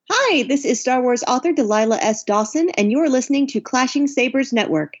Hi, this is Star Wars author Delilah S. Dawson, and you're listening to Clashing Sabers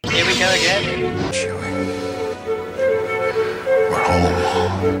Network. Here we go again. Chewie. We're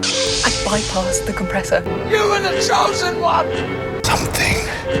home. I bypassed the compressor. You were the chosen one! Something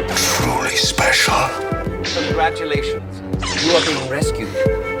truly special. Congratulations. You are being rescued.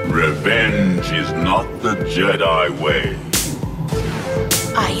 Revenge is not the Jedi way.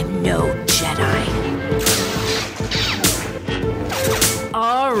 I am no Jedi.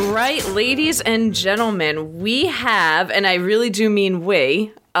 All right, ladies and gentlemen, we have, and I really do mean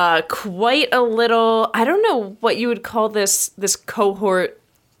we, quite a little, I don't know what you would call this cohort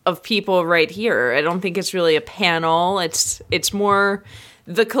of people right here. I don't think it's really a panel. It's more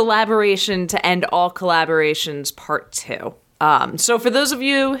the collaboration to end all collaborations part 2. So for those of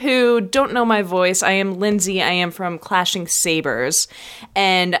you who don't know my voice, I am Lindsay. I am from Clashing Sabers,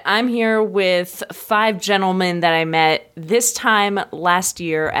 and I'm here with 5 gentlemen that I met this time last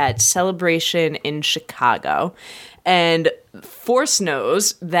year at Celebration in Chicago. And Force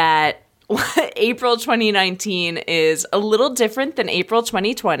knows that April 2019 is a little different than April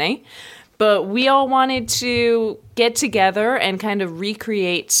 2020, but we all wanted to get together and kind of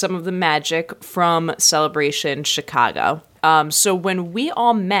recreate some of the magic from Celebration Chicago. So when we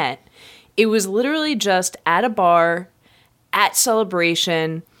all met, it was literally just at a bar, at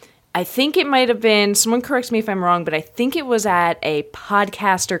Celebration. I think it might have been, someone corrects me if I'm wrong, but I think it was at a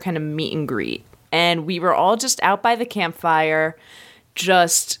podcaster kind of meet and greet. And we were all just out by the campfire,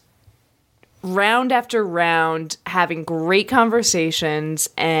 just round after round, having great conversations.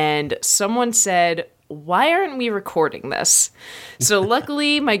 And someone said, why aren't we recording this? So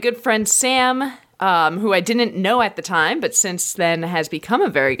luckily, my good friend Sam, who I didn't know at the time, but since then has become a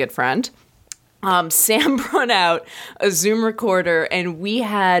very good friend. Sam brought out a Zoom recorder, and we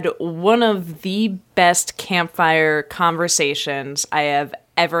had one of the best campfire conversations I have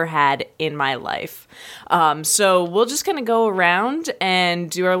ever had in my life. So we'll just kind of go around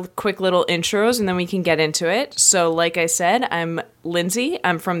and do our quick little intros, and then we can get into it. So like I said, I'm Lindsay.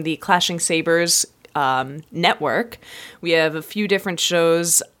 I'm from the Clashing Sabers network. We have a few different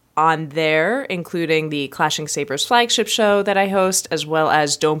shows on there, including the Clashing Sabers flagship show that I host, as well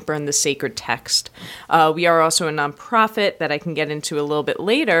as Don't Burn the Sacred Text. We are also a nonprofit that I can get into a little bit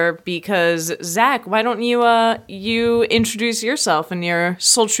later, because Zach, why don't you introduce yourself and your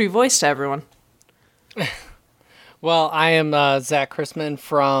sultry voice to everyone? Well, I am Zach Chrisman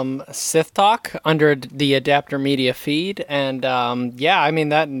from Sith Talk under the Adapter Media feed, and I mean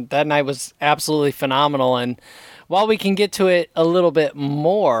that night was absolutely phenomenal. And while we can get to it a little bit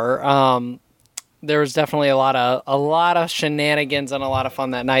more, there was definitely a lot of shenanigans and a lot of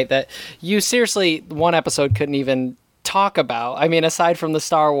fun that night that you seriously, one episode couldn't even talk about. I mean, aside from the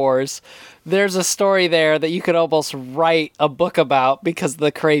Star Wars, there's a story there that you could almost write a book about because of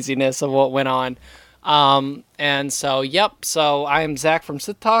the craziness of what went on. And so, so I'm Zach from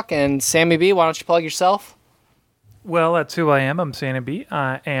Sith Talk, and Sammy B, why don't you plug yourself? Well, that's who I am. I'm Sammy B.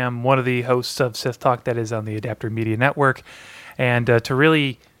 I am one of the hosts of Sith Talk that is on the Adapter Media Network. And to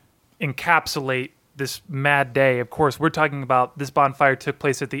really encapsulate this mad day, of course, we're talking about this bonfire took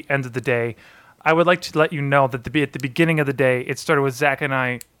place at the end of the day. I would like to let you know that at the beginning of the day, it started with Zach and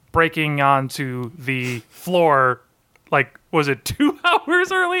I breaking onto the floor, like, was it 2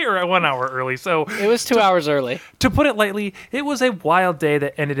 hours early or 1 hour early? So it was 2 hours early. To put it lightly, it was a wild day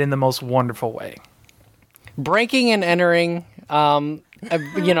that ended in the most wonderful way. Breaking and entering,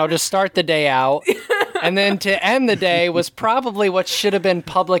 to start the day out, and then to end the day was probably what should have been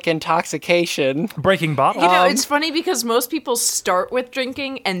public intoxication. Breaking bottles. It's funny because most people start with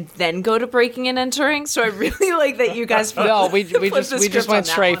drinking and then go to breaking and entering. So I really like that you guys. No, we just went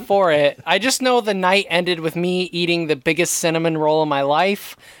straight for it. I just know the night ended with me eating the biggest cinnamon roll of my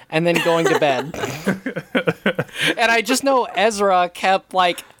life and then going to bed. And I just know Ezra kept,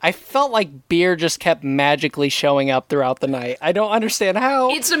 I felt like beer just kept magically showing up throughout the night. I don't understand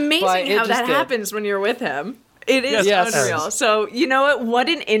how. It's amazing how that happens when you're with him. It is unreal. So, you know what? What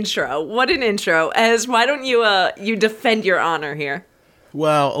an intro. Ez, why don't you defend your honor here?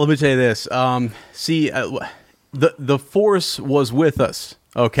 Well, let me tell you this. The Force was with us,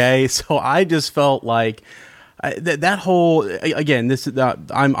 okay? So I just felt like that whole, again,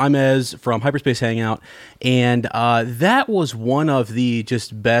 I'm Ez from Hyperspace Hangout, and that was one of the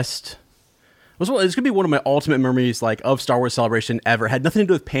just best. It's going to be one of my ultimate memories, of Star Wars Celebration ever. It had nothing to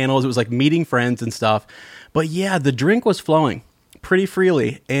do with panels. It was meeting friends and stuff. But yeah, the drink was flowing pretty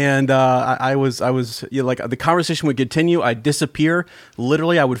freely, and I was the conversation would continue. I'd disappear.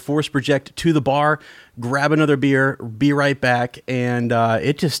 Literally, I would force project to the bar, grab another beer, be right back, and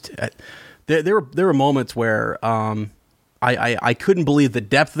it just. There were moments where I couldn't believe the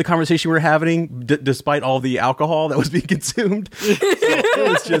depth of the conversation we were having, despite all the alcohol that was being consumed. So it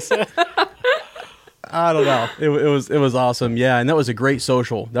was just, I don't know. It was awesome. Yeah, and that was a great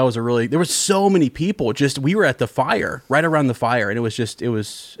social. There were so many people. We were at the fire, right around the fire, and it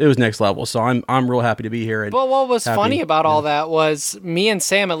was next level. So I'm real happy to be here. But what was funny about all that was me and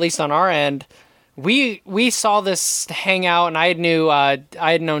Sam, at least on our end, we saw this hangout, and I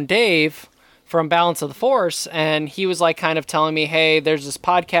had known Dave from Balance of the Force, and he was like kind of telling me, hey, there's this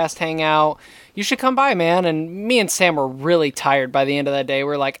podcast hangout, you should come by, man. And me and Sam were really tired by the end of that day.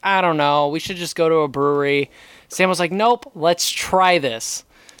 We're like, I don't know, we should just go to a brewery. Sam was like, nope, let's try this.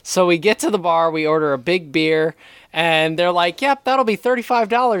 So we get to the bar, we order a big beer, and they're like, yep, that'll be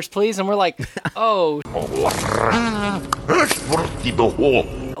 $35, please. And we're like, oh,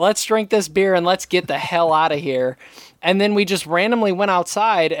 let's drink this beer and let's get the hell out of here. And then we just randomly went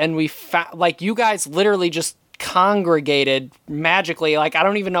outside, and we you guys literally just congregated magically. Like, I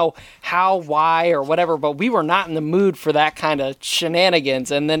don't even know how, why, or whatever, but we were not in the mood for that kind of shenanigans.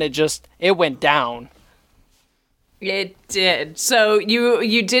 And then it went down. It did. So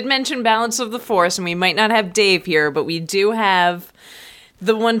you did mention Balance of the Force, and we might not have Dave here, but we do have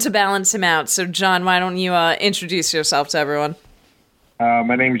the one to balance him out. So, John, why don't you introduce yourself to everyone?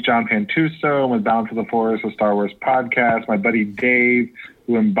 My name is John Pantuso. I'm with Balance of the Force, a Star Wars podcast. My buddy Dave,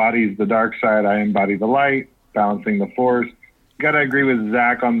 who embodies the dark side, I embody the light, balancing the Force. Got to agree with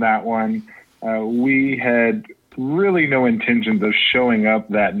Zach on that one. We had really no intentions of showing up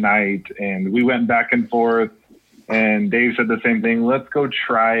that night, and we went back and forth, and Dave said the same thing. Let's go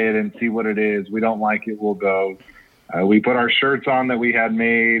try it and see what it is. We don't like it, we'll go. We put our shirts on that we had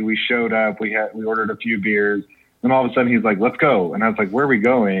made. We showed up. We ordered a few beers. And all of a sudden he's like, let's go. And I was like, where are we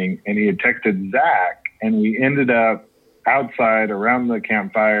going? And he had texted Zach, and we ended up outside around the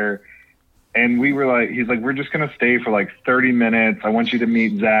campfire. And we were like, he's like, we're just going to stay for like 30 minutes. I want you to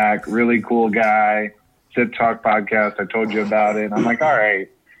meet Zach, really cool guy, Sit Talk podcast. I told you about it. And I'm like, all right.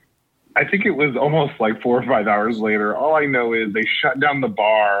 I think it was almost like 4 or 5 hours later. All I know is they shut down the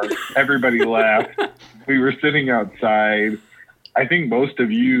bar. Everybody left. We were sitting outside. I think most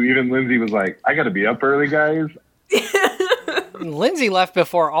of you, even Lindsay, was like, I got to be up early, guys. Lindsay left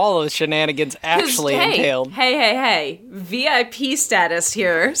before all those shenanigans actually entailed. Hey, VIP status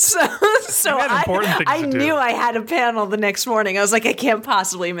here. So I knew I had a panel the next morning. I was like, I can't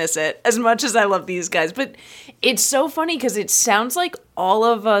possibly miss it, as much as I love these guys. But it's so funny because it sounds like all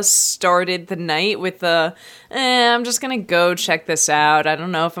of us started the night with I'm just going to go check this out. I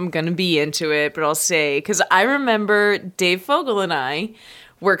don't know if I'm going to be into it, but I'll say, because I remember Dave Fogel and I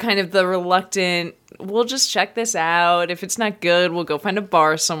were kind of the reluctant, we'll just check this out. If it's not good, we'll go find a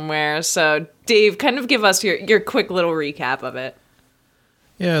bar somewhere. So, Dave, kind of give us your quick little recap of it.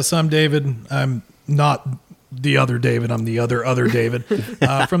 Yeah, so I'm David. I'm not the other David. I'm the other David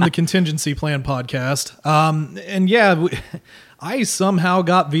from the Contingency Plan podcast. And yeah, I somehow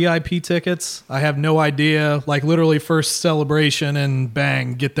got VIP tickets. I have no idea. Like literally first celebration and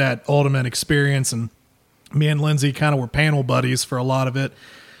bang, get that ultimate experience. And me and Lindsay kind of were panel buddies for a lot of it.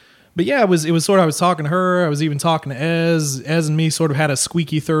 But yeah, it was sort of, I was talking to her. I was even talking to Ez. Ez and me sort of had a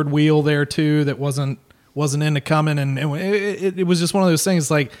squeaky third wheel there too that wasn't into coming. And it was just one of those things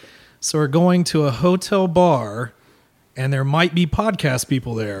like, so we're going to a hotel bar and there might be podcast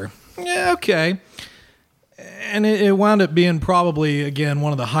people there. Yeah, okay. And it wound up being probably, again,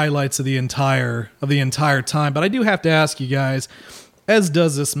 one of the highlights of the entire time. But I do have to ask you guys, Ez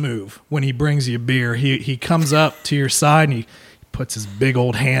does this move when he brings you a beer. He comes up to your side and he puts his big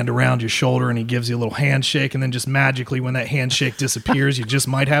old hand around your shoulder and he gives you a little handshake, and then just magically when that handshake disappears, you just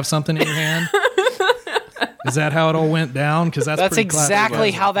might have something in your hand. Is that how it all went down? Because that's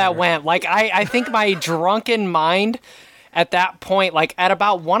exactly how that went. Like I think my drunken mind at that point, like at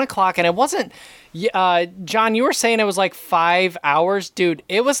about 1 o'clock, and it wasn't. John, you were saying it was like 5 hours, dude.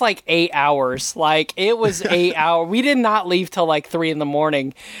 It was like 8 hours. Like it was 8 hours. We did not leave till like 3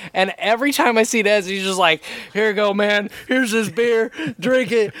 a.m. And every time I see Des, he's just like, "Here you go, man. Here's this beer.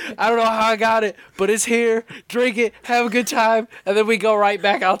 Drink it. I don't know how I got it, but it's here. Drink it. Have a good time." And then we go right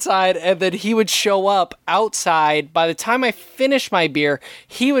back outside. And then he would show up outside. By the time I finished my beer,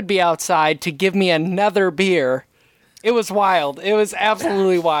 he would be outside to give me another beer. It was wild. It was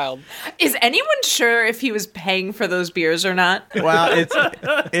absolutely wild. Is anyone sure if he was paying for those beers or not? Well,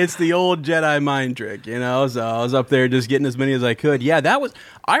 it's the old Jedi mind trick, you know? So I was up there just getting as many as I could. Yeah, that was...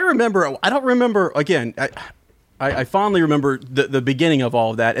 I don't remember... Again, I fondly remember the beginning of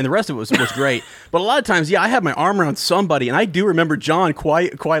all of that, and the rest of it was great. But a lot of times, yeah, I had my arm around somebody, and I do remember John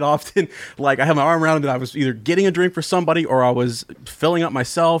quite often. Like, I had my arm around him, and I was either getting a drink for somebody, or I was filling up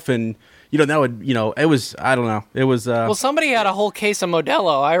myself, and... that would, it was, I don't know. It was, well, somebody had a whole case of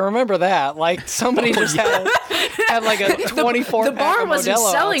Modelo. I remember that. Like, somebody just had like a 24 The bar wasn't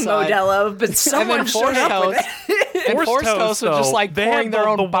selling outside. Modelo, but someone showed up with it. And Force Toast was just like pouring their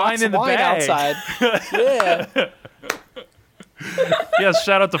own box of wine outside. Yeah. Yes,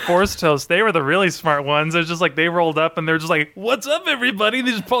 shout out to Force Toast. They were the really smart ones. It's just like they rolled up and they're just like, "What's up, everybody?"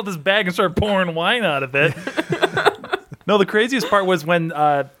 They just pulled this bag and started pouring wine out of it. No, the craziest part was when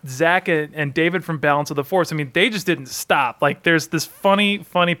Zach and David from Balance of the Force. I mean, they just didn't stop. Like, there's this funny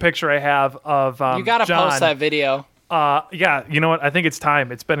picture I have of you gotta John. post that video. Yeah, you know what? I think it's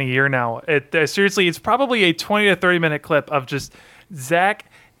time. It's been a year now. Seriously, it's probably a 20 to 30 minute clip of just Zach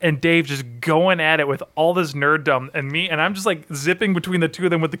and Dave just going at it with all this nerddom, and I'm just like zipping between the two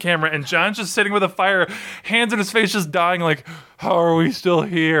of them with the camera, and John's just sitting with a fire, hands in his face, just dying like, how are we still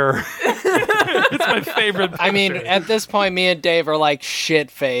here? It's my favorite picture. I mean, at this point, me and Dave are like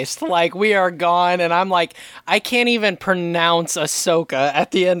shit-faced. Like, we are gone, and I'm like, I can't even pronounce Ahsoka at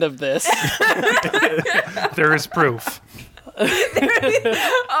the end of this. There is proof.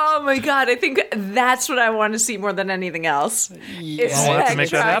 Oh my god, I think that's what I want to see more than anything else. Is Zach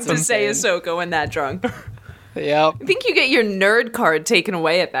trying to say Ahsoka when that drunk. Yep. I think you get your nerd card taken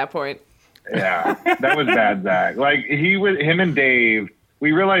away at that point. Yeah, that was bad, Zach. Like, him and Dave,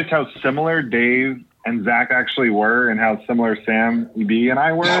 we realized how similar Dave and Zach actually were and how similar Sam B and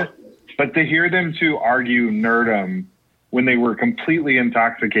I were. But to hear them two argue nerdum when they were completely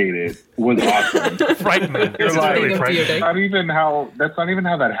intoxicated was awesome. Frightening. It's like, that's not even how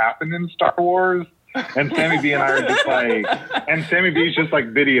that happened in Star Wars. And Sammy B and I are just like, and Sammy B's just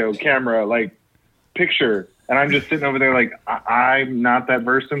like video, camera, like picture. And I'm just sitting over there like, I'm not that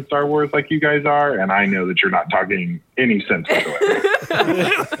versed in Star Wars like you guys are. And I know that you're not talking any sense whatsoever.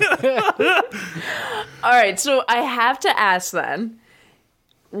 All right, so I have to ask then.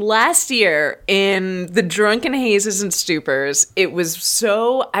 Last year in the Drunken Hazes and Stupors,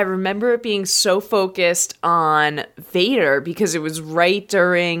 I remember it being so focused on Vader because it was right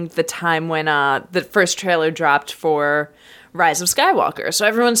during the time when the first trailer dropped for Rise of Skywalker. So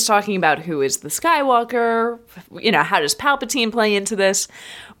everyone's talking about who is the Skywalker, how does Palpatine play into this?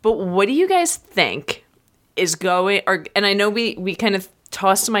 But what do you guys think is going, and I know we kind of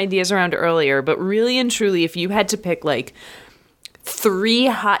tossed some ideas around earlier, but really and truly, if you had to pick like 3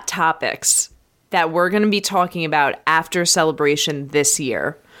 hot topics that we're going to be talking about after Celebration this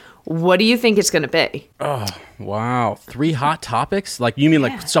year, what do you think it's going to be? Oh, wow. 3 hot topics? Like, you mean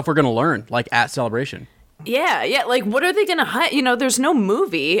like stuff we're going to learn, like at Celebration? Yeah. Like, what are they going to there's no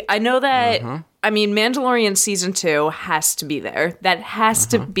movie. I know that, Mandalorian Season 2 has to be there. That has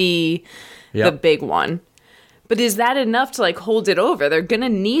to be the big one. But is that enough to, like, hold it over? They're going to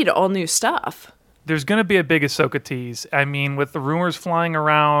need all new stuff. There's going to be a big Ahsoka tease. I mean, with the rumors flying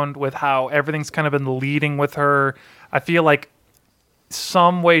around, with how everything's kind of been leading with her, I feel like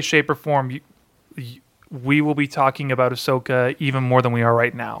some way, shape, or form, we will be talking about Ahsoka even more than we are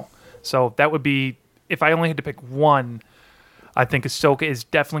right now. So that would be, if I only had to pick one, I think Ahsoka is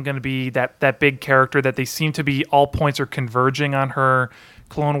definitely going to be that big character that they seem to be, all points are converging on her.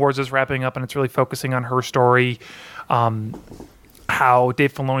 Clone Wars is wrapping up and it's really focusing on her story. How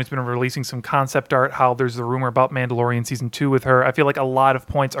Dave Filoni's been releasing some concept art, how there's the rumor about Mandalorian Season 2 with her. I feel like a lot of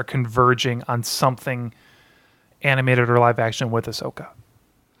points are converging on something animated or live action with Ahsoka.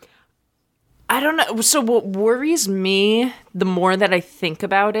 I don't know. So what worries me the more that I think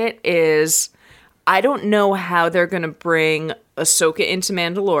about it is I don't know how they're going to bring Ahsoka into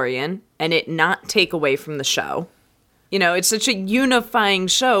Mandalorian and it not take away from the show. It's such a unifying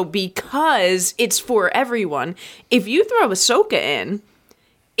show because it's for everyone. If you throw Ahsoka in,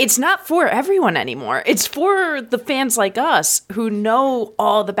 it's not for everyone anymore. It's for the fans like us who know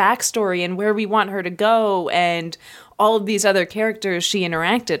all the backstory and where we want her to go and all of these other characters she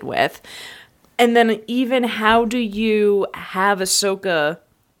interacted with. And then even how do you have Ahsoka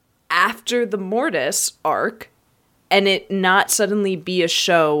after the Mortis arc and it not suddenly be a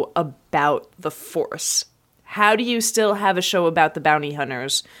show about the Force? How do you still have a show about the bounty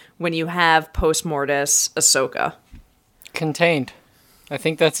hunters when you have post-Mortis Ahsoka? Contained. I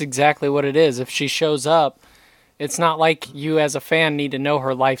think that's exactly what it is. If she shows up, it's not like you as a fan need to know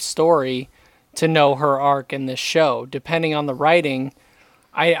her life story to know her arc in this show. Depending on the writing,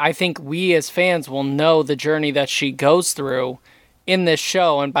 I think we as fans will know the journey that she goes through in this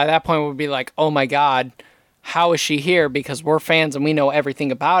show. And by that point, we'll be like, oh my God, how is she here? Because we're fans and we know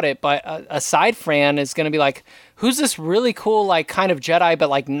everything about it. But a side fan is going to be like, who's this really cool, like kind of Jedi,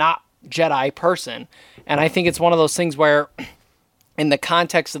 but like not Jedi person? And I think it's one of those things where in the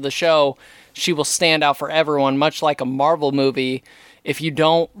context of the show, she will stand out for everyone, much like a Marvel movie if you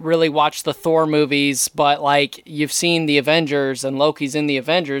don't really watch the Thor movies, but like you've seen the Avengers and Loki's in the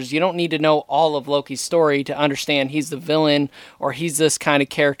Avengers, you don't need to know all of Loki's story to understand he's the villain or he's this kind of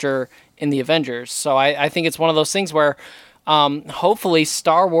character in the Avengers. So I think it's one of those things where hopefully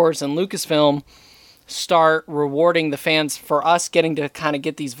Star Wars and Lucasfilm start rewarding the fans for us getting to kind of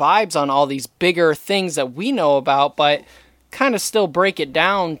get these vibes on all these bigger things that we know about, but kind of still break it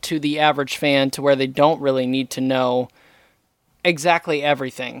down to the average fan to where they don't really need to know exactly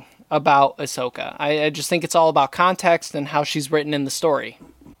everything about Ahsoka. I just think it's all about context and how she's written in the story.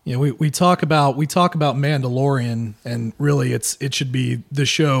 Yeah, we talk about Mandalorian, and really it should be the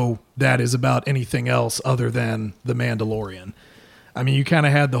show that is about anything else other than the Mandalorian. I mean, you kind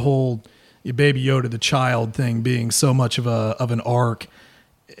of had the whole Baby Yoda the child thing being so much of an arc,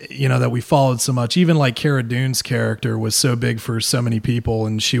 you know, that we followed so much. Even like Cara Dune's character was so big for so many people,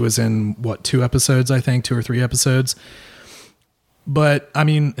 and she was in 2 episodes, I think, 2 or 3 episodes. But I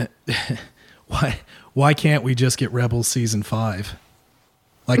mean, why can't we just get Rebels season 5?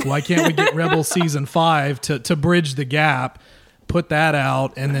 Like, why can't we get Rebels season 5 to bridge the gap, put that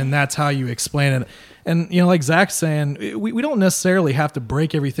out, and then that's how you explain it. And, you know, like Zach's saying, we don't necessarily have to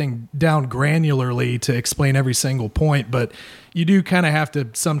break everything down granularly to explain every single point, but you do kind of have to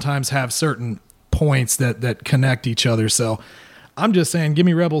sometimes have certain points that connect each other. So I'm just saying, give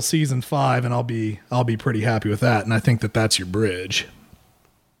me Rebels season 5 and I'll be pretty happy with that. And I think that's your bridge.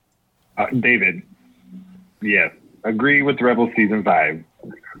 David, yes, agree with Rebels season 5.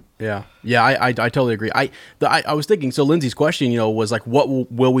 Yeah, I totally agree. I was thinking, so Lindsay's question, you know, was like, what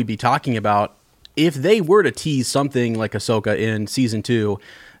will we be talking about? If they were to tease something like Ahsoka in season 2,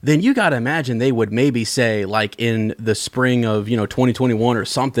 then you got to imagine they would maybe say like in the spring of, 2021 or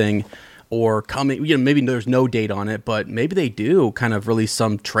something, or coming, maybe there's no date on it, but maybe they do kind of release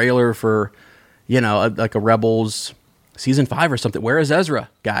some trailer for, like a Rebels season 5 or something. Where is Ezra,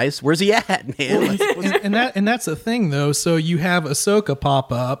 guys? Where's he at, man? and that's the thing though. So you have Ahsoka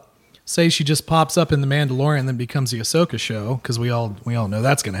pop up. Say she just pops up in The Mandalorian and then becomes the Ahsoka show, because we all know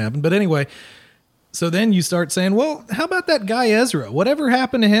that's going to happen. But anyway, so then you start saying, well, how about that guy Ezra? Whatever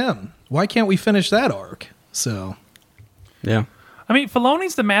happened to him? Why can't we finish that arc? So, yeah. I mean,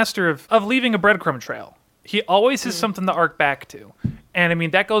 Filoni's the master of leaving a breadcrumb trail. He always has something to arc back to. And I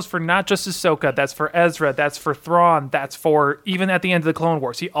mean, that goes for not just Ahsoka, that's for Ezra, that's for Thrawn, that's for even at the end of the Clone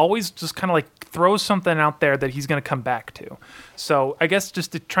Wars. He always just kind of like throws something out there that he's going to come back to. So I guess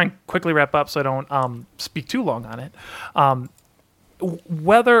just to try and quickly wrap up so I don't speak too long on it,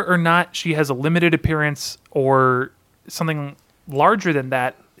 whether or not she has a limited appearance or something larger than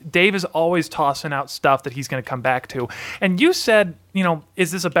that, Dave is always tossing out stuff that he's going to come back to. And you said,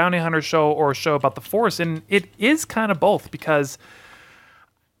 is this a bounty hunter show or a show about the Force? And it is kind of both, because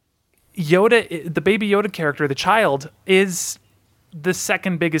Yoda, the Baby Yoda character, the child, is the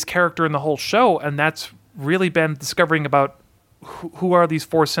second biggest character in the whole show. And that's really been discovering about who are these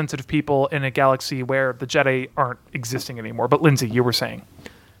Force-sensitive people in a galaxy where the Jedi aren't existing anymore. But Lindsay, you were saying.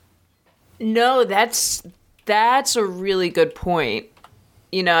 No, that's a really good point.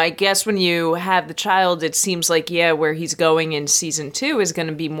 I guess when you have the child, it seems like, where he's going in season 2 is going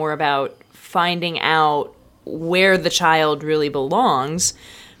to be more about finding out where the child really belongs.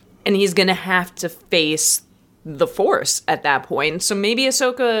 And he's going to have to face the Force at that point. So maybe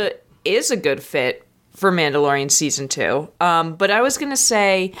Ahsoka is a good fit for Mandalorian season 2. But I was going to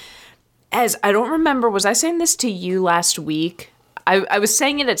say, I don't remember, was I saying this to you last week? I was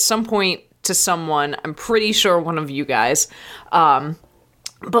saying it at some point to someone. I'm pretty sure one of you guys.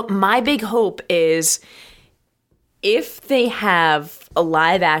 But my big hope is if they have a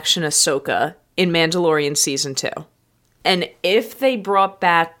live action Ahsoka in Mandalorian season 2, and if they brought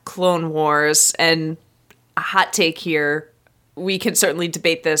back Clone Wars, and a hot take here, we can certainly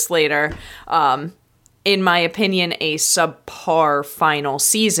debate this later, in my opinion, a subpar final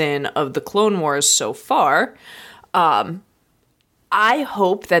season of the Clone Wars so far, I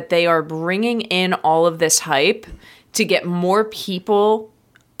hope that they are bringing in all of this hype to get more people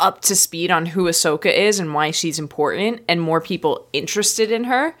up to speed on who Ahsoka is and why she's important, and more people interested in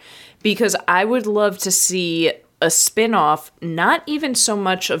her, because I would love to see a spin-off, not even so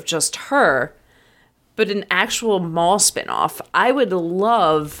much of just her, but an actual Maul spin-off. I would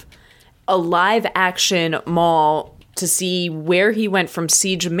love a live-action Maul to see where he went from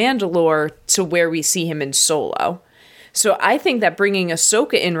Siege of Mandalore to where we see him in Solo. So I think that bringing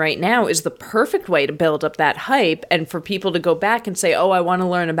Ahsoka in right now is the perfect way to build up that hype, and for people to go back and say, oh, I want to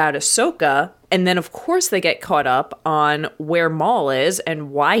learn about Ahsoka, And then, of course, they get caught up on where Maul is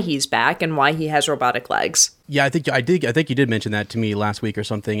and why he's back and why he has robotic legs. Yeah, I think you did mention that to me last week or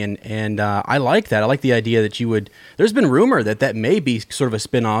something, and I like that. I like the idea that you would. There's been rumor that may be sort of a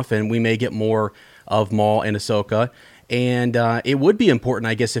spin-off, and we may get more of Maul and Ahsoka, and it would be important,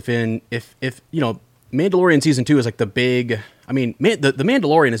 I guess, if Mandalorian season 2 is like the big. I mean, the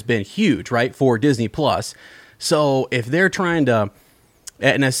Mandalorian has been huge, right, for Disney Plus. So if they're trying to,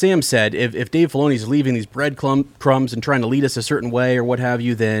 and as Sam said, if Dave Filoni is leaving these breadcrumbs and trying to lead us a certain way or what have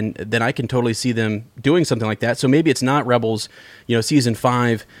you, then I can totally see them doing something like that. So maybe it's not Rebels, season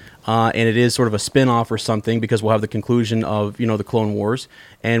 5, and it is sort of a spin-off or something, because we'll have the conclusion of, the Clone Wars,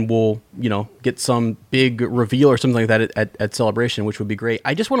 and we'll, get some big reveal or something like that at Celebration, which would be great.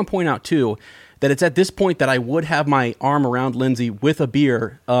 I just want to point out, too, that it's at this point that I would have my arm around Lindsay with a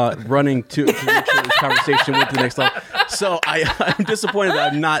beer, running to make sure this conversation went to the next level. So I'm disappointed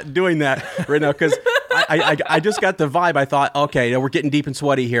that I'm not doing that right now, because I just got the vibe. I thought, okay, we're getting deep and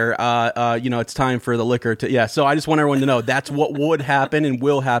sweaty here. It's time for the liquor to, yeah. So I just want everyone to know that's what would happen and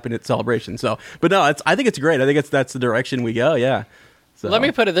will happen at Celebration. So, but no, I think it's great. I think that's the direction we go. Yeah. So. Let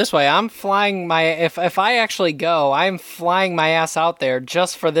me put it this way. I'm flying if I actually go, I'm flying my ass out there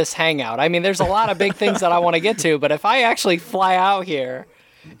just for this hangout. I mean, there's a lot of big things that I want to get to, but if I actually fly out here,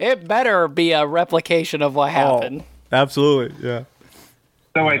 it better be a replication of what happened. Absolutely. Yeah.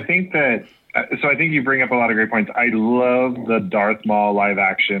 So I think you bring up a lot of great points. I love the Darth Maul live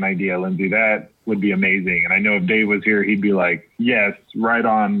action idea, Lindsay. That would be amazing. And I know if Dave was here, he'd be like, yes, right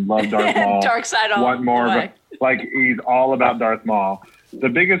on. Love Darth Maul. Dark side all Want more the of way. it. Like, he's all about Darth Maul. The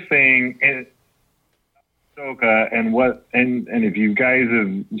biggest thing is Ahsoka, and if you guys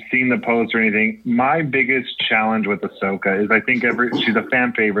have seen the post or anything, my biggest challenge with Ahsoka is I think she's a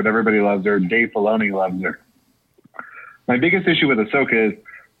fan favorite. Everybody loves her. Dave Filoni loves her. My biggest issue with Ahsoka is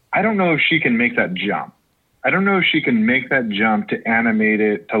I don't know if she can make that jump. I don't know if she can make that jump to animate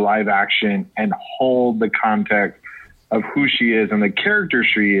it to live action and hold the context of who she is and the character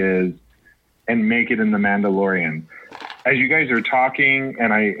she is and make it in The Mandalorian. As you guys are talking,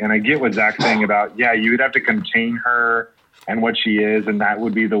 and I get what Zach's saying about, yeah, you would have to contain her and what she is, and that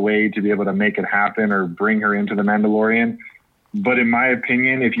would be the way to be able to make it happen or bring her into The Mandalorian. But in my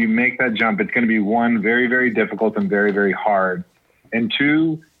opinion, if you make that jump, it's going to be, one, very, very difficult and very, very hard. And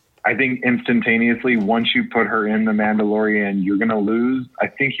two, I think instantaneously, once you put her in The Mandalorian, you're going to lose. I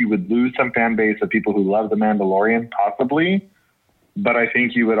think you would lose some fan base of people who love The Mandalorian, possibly. But I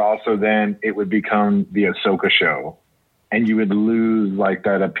think you would also then, it would become the Ahsoka show. And you would lose like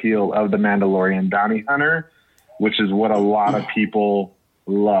that appeal of the Mandalorian bounty hunter, which is what a lot of people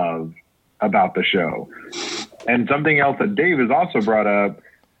love about the show. And something else that Dave has also brought up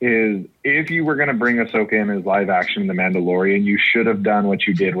is if you were going to bring Ahsoka in as live action in The Mandalorian, you should have done what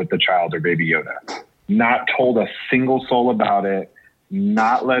you did with the child or Baby Yoda. Not told a single soul about it,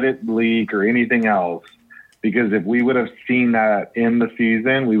 not let it leak or anything else. Because if we would have seen that in the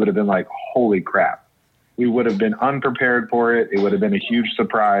season, we would have been like, holy crap. We would have been unprepared for it. It would have been a huge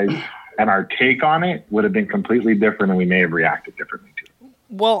surprise. And our take on it would have been completely different, and we may have reacted differently to it.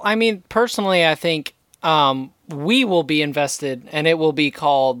 Well, I mean, personally, I think we will be invested, and it will be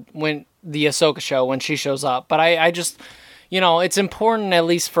called when the Ahsoka show, when she shows up. But I just, it's important, at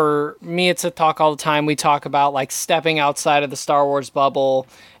least for me, it's a talk all the time. We talk about like stepping outside of the Star Wars bubble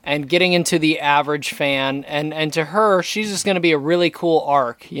and getting into the average fan. And to her, she's just going to be a really cool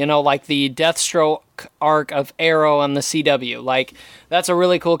arc, like the Deathstroke arc of Arrow on the CW. Like, that's a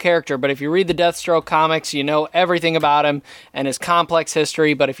really cool character. But if you read the Deathstroke comics, you know everything about him and his complex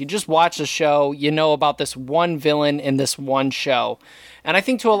history. But if you just watch the show, you know about this one villain in this one show. And I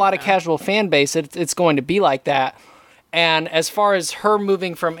think to a lot of casual fan base, it's going to be like that. And as far as her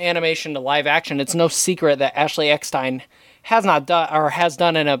moving from animation to live action, it's no secret that Ashley Eckstein has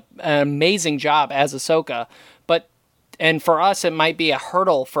done an amazing job as Ahsoka. And for us, it might be a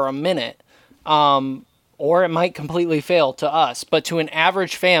hurdle for a minute, or it might completely fail to us. But to an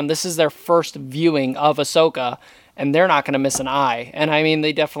average fan, this is their first viewing of Ahsoka, and they're not going to miss an eye. And I mean,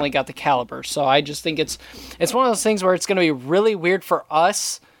 they definitely got the caliber. So I just think it's one of those things where it's going to be really weird for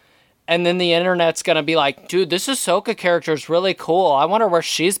us. And then the internet's going to be like, dude, this Ahsoka character is really cool. I wonder where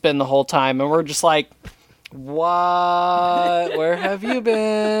she's been the whole time. And we're just like, what? Where have you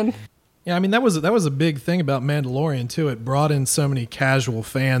been? Yeah, I mean, that was a big thing about Mandalorian, too. It brought in so many casual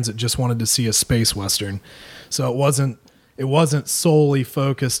fans that just wanted to see a space western. So it wasn't solely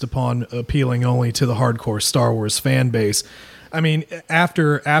focused upon appealing only to the hardcore Star Wars fan base. I mean,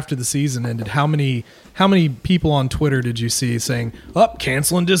 after the season ended, how many people on Twitter did you see saying,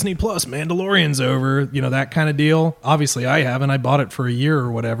 canceling Disney Plus, Mandalorian's over, that kind of deal? Obviously, I haven't. I bought it for a year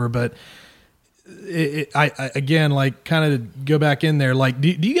or whatever, but I again, like, kind of go back in there. Like, do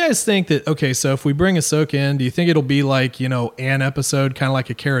you guys think that, okay, so if we bring Ahsoka in, do you think it'll be like, an episode kind of like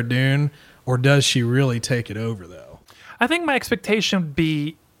a Cara Dune, or does she really take it over though? I think my expectation would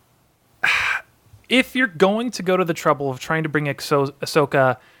be, if you're going to go to the trouble of trying to bring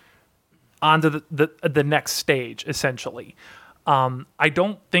Ahsoka onto the next stage, essentially, I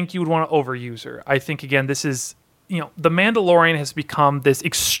don't think you would want to overuse her. I think, again, this is, The Mandalorian has become this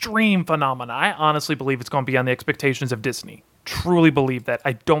extreme phenomenon. I honestly believe it's going to be on the expectations of Disney. Truly believe that.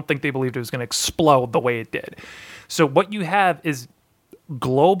 I don't think they believed it was going to explode the way it did. So what you have is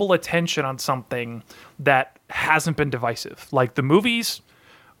global attention on something that hasn't been divisive. Like the movies,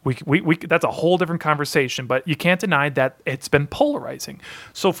 we that's a whole different conversation, but you can't deny that it's been polarizing.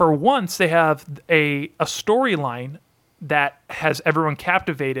 So for once, they have a storyline that has everyone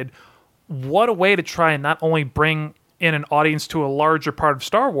captivated. What a way to try and not only bring in an audience to a larger part of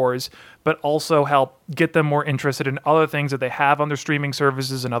Star Wars, but also help get them more interested in other things that they have on their streaming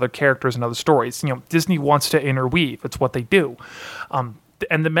services and other characters and other stories. Disney wants to interweave. It's what they do.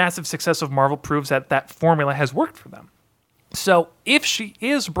 And the massive success of Marvel proves that formula has worked for them. So if she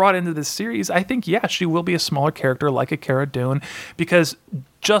is brought into this series, I think, she will be a smaller character like a Cara Dune, because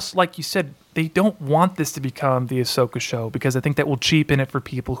just like you said, they don't want this to become the Ahsoka show, because I think that will cheapen it for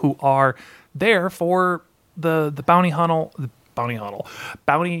people who are there for the bounty hunter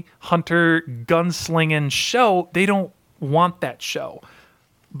gunslinging show. They don't want that show,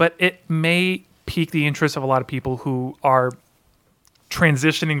 but it may pique the interest of a lot of people who are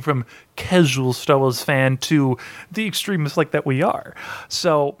transitioning from casual Star Wars fan to the extremists like that we are.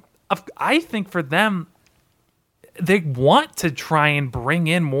 So I think for them, they want to try and bring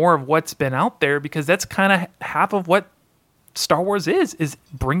in more of what's been out there, because that's kind of half of what Star Wars is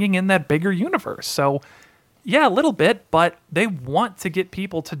bringing in that bigger universe. So yeah, a little bit, but they want to get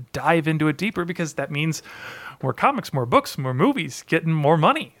people to dive into it deeper, because that means more comics, more books, more movies, getting more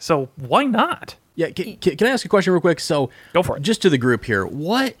money. So why not? Yeah, can I ask a question real quick? So go for it. Just to the group here,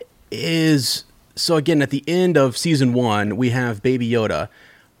 so again, at the end of season 1, we have Baby Yoda.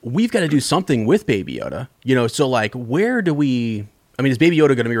 We've got to do something with Baby Yoda, so like, where do we, is Baby Yoda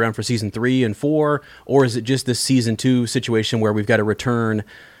going to be around for season 3 and 4, or is it just this season 2 situation where we've got to return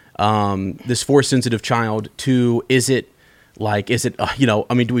this Force sensitive child to, do we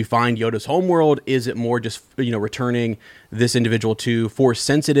find Yoda's homeworld? Is it more just, returning this individual to Force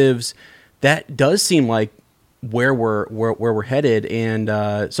sensitives? That does seem like where we're headed, and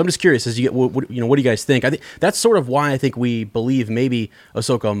so I'm just curious, as you get, what do you guys think? I think that's sort of why I think we believe maybe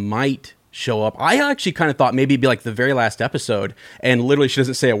Ahsoka might show up. I actually kind of thought maybe it'd be like the very last episode, and literally she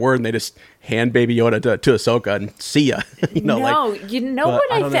doesn't say a word, and they just hand Baby Yoda to Ahsoka and see ya.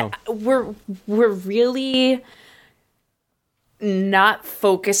 I think we're really not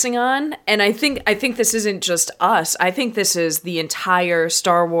focusing on, and I think this isn't just us. I think this is the entire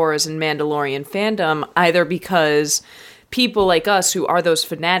Star Wars and Mandalorian fandom, either because people like us who are those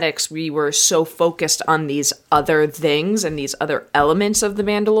fanatics, we were so focused on these other things and these other elements of the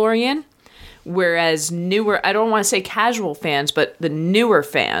Mandalorian, whereas newer, I don't want to say casual fans, but the newer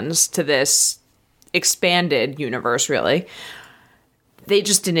fans to this expanded universe, really, they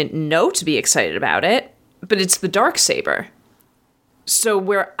just didn't know to be excited about it, but it's the Darksaber. So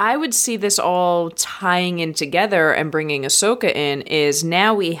where I would see this all tying in together and bringing Ahsoka in is,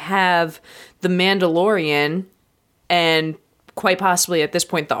 now we have the Mandalorian and quite possibly at this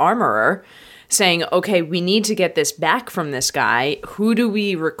point the Armorer saying, okay, we need to get this back from this guy. Who do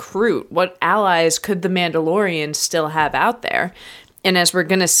we recruit? What allies could the Mandalorian still have out there? And as we're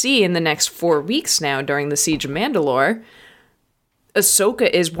going to see in the next 4 weeks now during the Siege of Mandalore, Ahsoka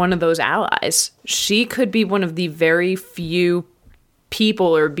is one of those allies. She could be one of the very few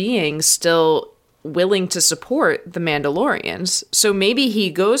people or beings still willing to support the Mandalorians. So maybe he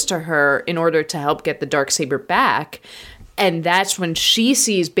goes to her in order to help get the Darksaber back, and that's when she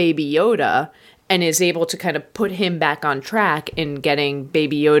sees Baby Yoda and is able to kind of put him back on track in getting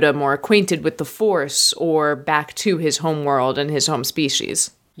Baby Yoda more acquainted with the Force or back to his home world and his home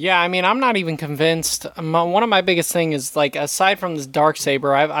species. Yeah, I'm not even convinced. One of my biggest things is, like, aside from this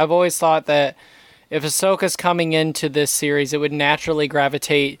Darksaber, I've always thought that if Ahsoka's coming into this series, it would naturally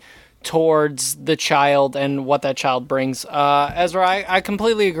gravitate towards the child and what that child brings. Ezra, I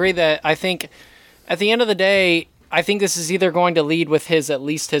completely agree that I think at the end of the day, I think this is either going to lead with at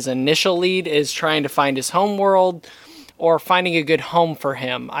least his initial lead is trying to find his home world or finding a good home for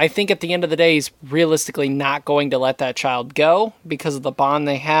him. I think at the end of the day, he's realistically not going to let that child go because of the bond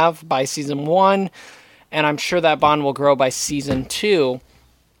they have by season 1, and I'm sure that bond will grow by season 2.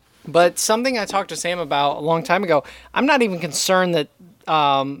 But something I talked to Sam about a long time ago, I'm not even concerned that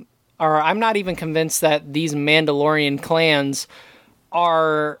I'm not even convinced that these Mandalorian clans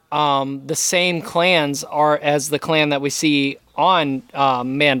are the same clans as the clan that we see on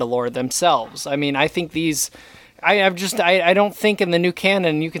Mandalore themselves. I mean, I think these. I don't think in the new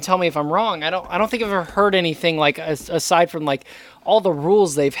canon. You can tell me if I'm wrong. I don't think I've ever heard anything like aside from like all the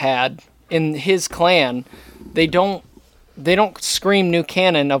rules they've had in his clan. They don't scream new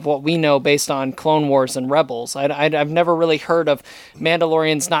canon of what we know based on Clone Wars and Rebels. I've never really heard of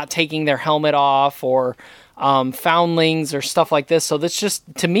Mandalorians not taking their helmet off or foundlings or stuff like this. So this just,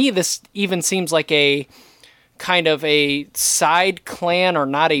 to me, this even seems like a kind of a side clan or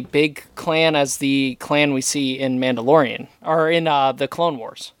not a big clan as the clan we see in Mandalorian or in the Clone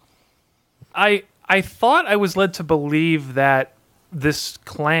Wars. I thought I was led to believe that this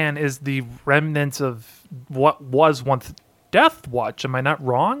clan is the remnants of what was once Death Watch. Am I not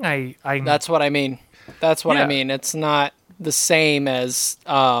wrong? That's what I mean. That's what I mean. It's not the same as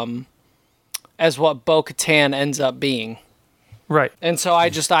what Bo-Katan ends up being. Right. And so I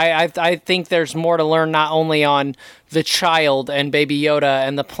think there's more to learn not only on the child and Baby Yoda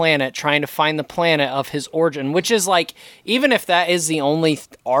and the planet, trying to find the planet of his origin, which is like, even if that is the only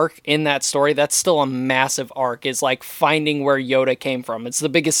arc in that story, that's still a massive arc, is like finding where Yoda came from. It's the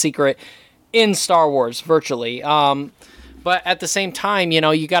biggest secret in Star Wars, virtually. But at the same time,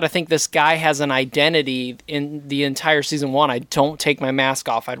 you got to think this guy has an identity in the entire season 1. I don't take my mask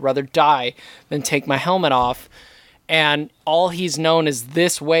off. I'd rather die than take my helmet off. And all he's known is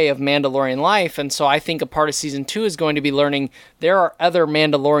this way of Mandalorian life. And so I think a part of season 2 is going to be learning there are other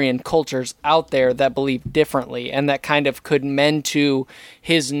Mandalorian cultures out there that believe differently and that kind of could mend to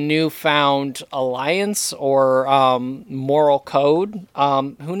his newfound alliance or moral code.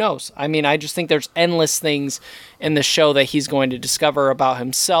 Who knows? I mean, I just think there's endless things in the show that he's going to discover about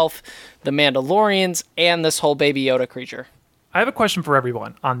himself, the Mandalorians, and this whole Baby Yoda creature. I have a question for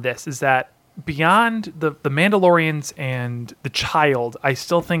everyone on this, is that beyond the Mandalorians and the child, I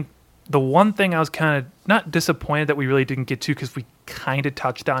still think the one thing I was kind of not disappointed that we really didn't get to, because we kind of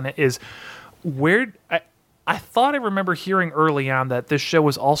touched on it, is where I thought I remember hearing early on that this show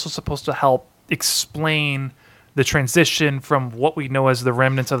was also supposed to help explain the transition from what we know as the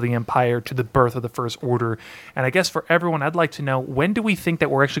remnants of the Empire to the birth of the First Order. And I guess for everyone, I'd like to know, when do we think that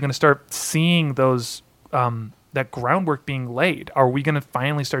we're actually going to start seeing those that groundwork being laid? Are we going to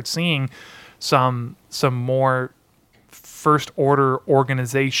finally start seeing some more First Order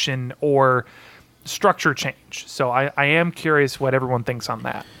organization or structure change? So I am curious what everyone thinks on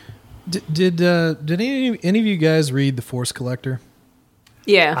that. Did any of you guys read The Force Collector?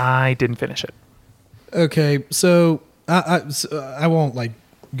 Yeah, I didn't finish it. Okay, so I won't like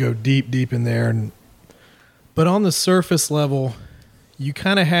go deep in there, but on the surface level, you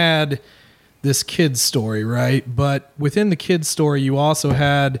kind of had this kid's story, right? But within the kid's story, you also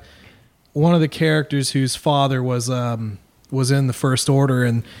had one of the characters whose father was in the First Order,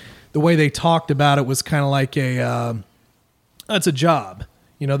 and the way they talked about it was kind of like it's a job.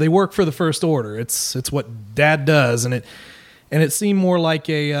 They work for the First Order. It's what Dad does, and it seemed more like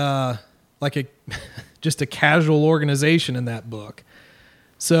a just a casual organization in that book.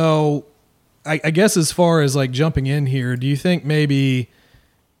 So I guess as far as like jumping in here, do you think maybe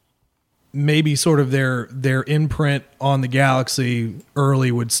sort of their imprint on the galaxy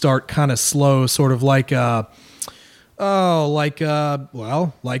early would start kind of slow, sort of like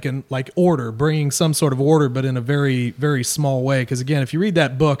order, bringing some sort of order, but in a very, very small way. Because again, if you read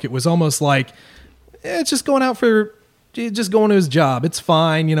that book, it was almost like it's just going to his job. It's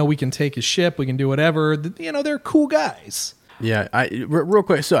fine. We can take his ship. We can do whatever. They're cool guys. Yeah. Real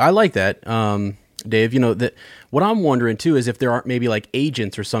quick. So I like that. Dave, that what I'm wondering too is if there aren't maybe like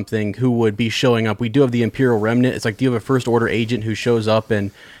agents or something who would be showing up. We do have the Imperial Remnant. It's like, do you have a First Order agent who shows up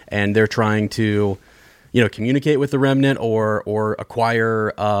and they're trying to, communicate with the Remnant or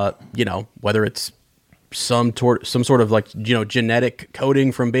acquire, whether it's some sort of like, genetic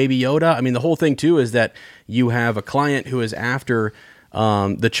coding from Baby Yoda. I mean, the whole thing too is that you have a client who is after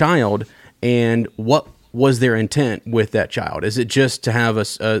the child, and what was their intent with that child? Is it just to have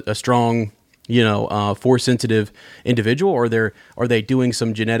a strong, force sensitive individual, or are they doing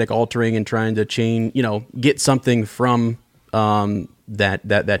some genetic altering and trying to get something from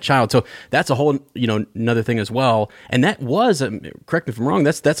that child? So that's a whole another thing as well. And that was, correct me if I'm wrong,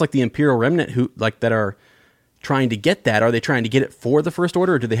 that's like the Imperial Remnant who like that are trying to get that. Are they trying to get it for the First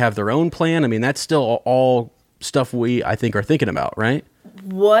Order, or do they have their own plan? I mean, that's still all stuff I think are thinking about, right?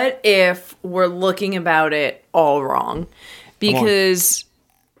 What if we're looking about it all wrong? Because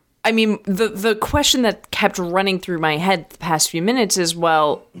I mean, the question that kept running through my head the past few minutes is,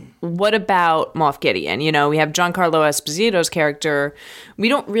 well, what about Moff Gideon? You know, we have Giancarlo Esposito's character. We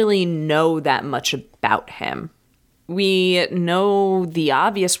don't really know that much about him. We know the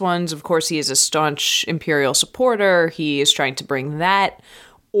obvious ones. Of course, he is a staunch Imperial supporter. He is trying to bring that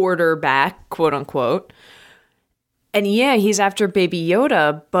order back, quote unquote. And yeah, he's after Baby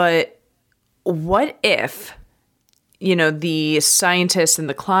Yoda, but what if, you know, the scientist and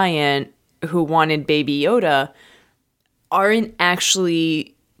the client who wanted Baby Yoda aren't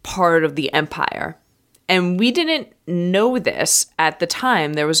actually part of the Empire? And we didn't know this at the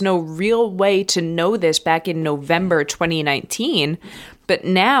time. There was no real way to know this back in November 2019. But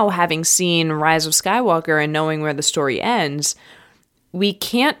now, having seen Rise of Skywalker and knowing where the story ends, we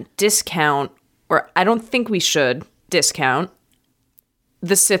can't discount, or I don't think we should discount,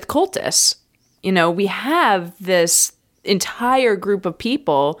 the Sith cultists. You know, we have this entire group of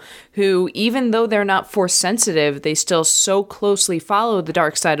people who, even though they're not Force sensitive, they still so closely follow the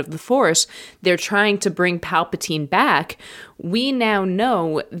dark side of the Force. They're trying to bring Palpatine back. We now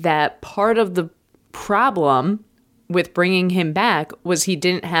know that part of the problem with bringing him back was he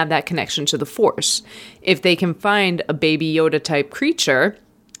didn't have that connection to the Force. If they can find a Baby Yoda type creature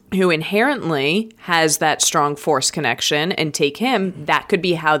who inherently has that strong Force connection and take him, that could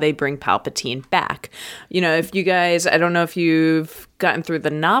be how they bring Palpatine back. You know, if you guys, I don't know if you've gotten through the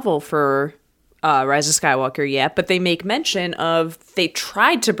novel for Rise of Skywalker yet, but they make mention of they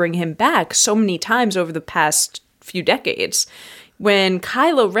tried to bring him back so many times over the past few decades. When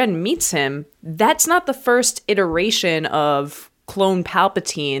Kylo Ren meets him, that's not the first iteration of clone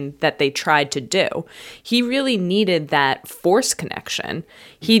Palpatine that they tried to do. He really needed that Force connection.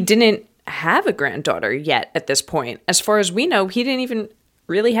 He didn't have a granddaughter yet at this point. As far as we know, he didn't even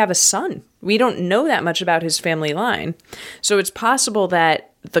really have a son. We don't know that much about his family line. So it's possible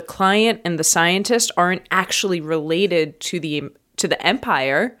that the client and the scientist aren't actually related to the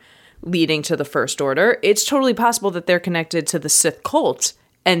Empire leading to the First Order. It's totally possible that they're connected to the Sith cult,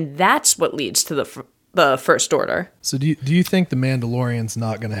 and that's what leads to the First Order. So do you think the Mandalorian's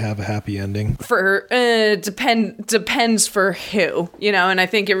not going to have a happy ending? For depends for who, you know, and I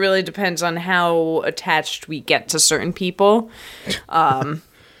think it really depends on how attached we get to certain people, and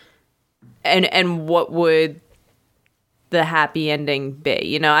what would the happy ending be.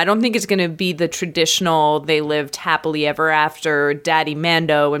 You know, I don't think it's going to be the traditional they lived happily ever after, Daddy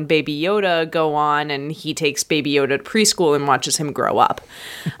Mando and Baby Yoda go on and he takes Baby Yoda to preschool and watches him grow up.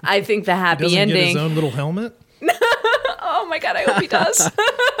 I think the happy ending... Get his own little helmet? Oh my God, I hope he does.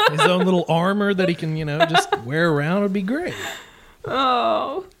 His own little armor that he can, you know, just wear around would be great.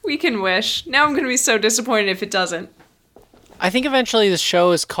 Oh, we can wish. Now I'm going to be so disappointed if it doesn't. I think eventually the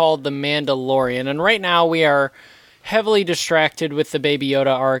show is called The Mandalorian, and right now we are heavily distracted with the Baby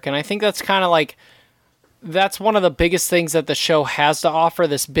Yoda arc, and I think that's kind of like, that's one of the biggest things that the show has to offer,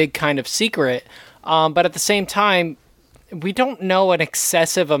 this big kind of secret, but at the same time, we don't know an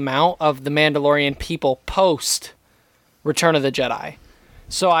excessive amount of the Mandalorian people post Return of the Jedi.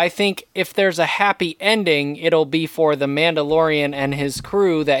 So I think if there's a happy ending, it'll be for the Mandalorian and his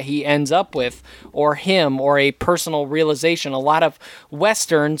crew that he ends up with, or him, or a personal realization. A lot of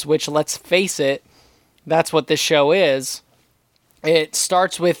Westerns, which, let's face it, that's what this show is. It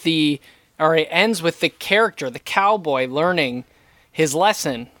starts with it ends with the character, the cowboy, learning his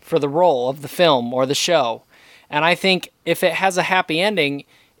lesson for the role of the film or the show. And I think if it has a happy ending,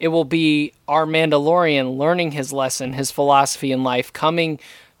 it will be our Mandalorian learning his lesson, his philosophy in life, coming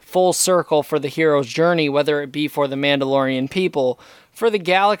full circle for the hero's journey, whether it be for the Mandalorian people, for the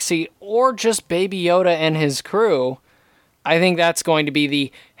galaxy, or just Baby Yoda and his crew. I think that's going to be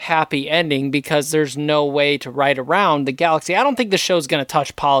the happy ending because there's no way to write around the galaxy. I don't think the show's going to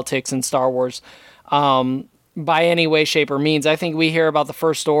touch politics in Star Wars by any way, shape, or means. I think we hear about the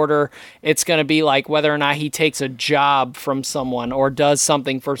First Order. It's going to be like whether or not he takes a job from someone or does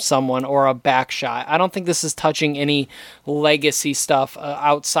something for someone or a backshot. I don't think this is touching any legacy stuff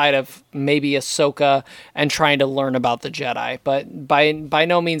outside of maybe Ahsoka and trying to learn about the Jedi. But by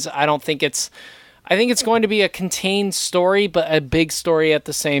no means, I think it's going to be a contained story, but a big story at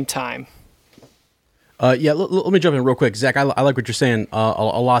the same time. Let me jump in real quick. Zach, I like what you're saying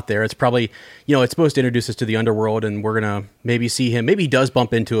a lot there. It's probably, it's supposed to introduce us to the underworld, and we're going to maybe see him. Maybe he does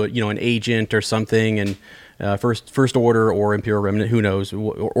bump into an agent or something, and First Order or Imperial Remnant, who knows,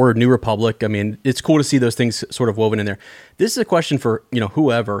 or New Republic. I mean, it's cool to see those things sort of woven in there. This is a question for,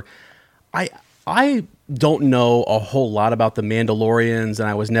 whoever. I don't know a whole lot about the Mandalorians, and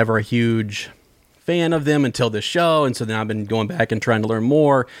I was never a huge fan of them until this show, and so then I've been going back and trying to learn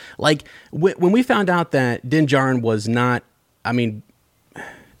more. Like when we found out that Din Djarin was not,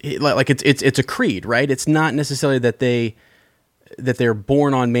 like it's a creed, right? It's not necessarily that they're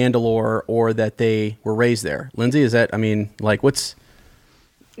born on Mandalore or that they were raised there. Lindsay, is that? I mean, like what's?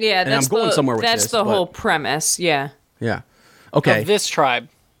 Yeah, that's the whole premise. Yeah. Yeah. Okay. Of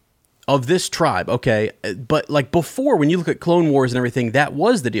this tribe. Okay. But like before, when you look at Clone Wars and everything, that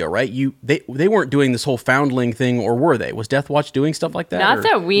was the deal, right? They weren't doing this whole foundling thing, or were they? Was Death Watch doing stuff like that? Not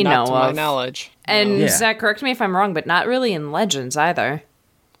that we know of. Not to my knowledge. And Zach, correct me if I'm wrong, but not really in Legends either.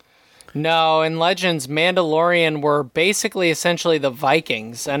 No, in Legends, Mandalorian were basically essentially the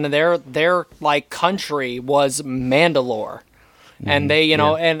Vikings, and their like country was Mandalore. And they,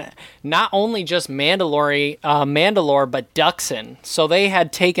 and not only just Mandalore, but Duxon. So they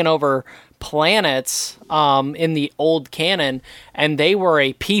had taken over planets in the old canon, and they were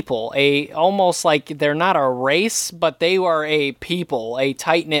a people, almost like they're not a race, but they were a people, a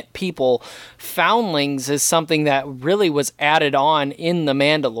tight-knit people. Foundlings is something that really was added on in The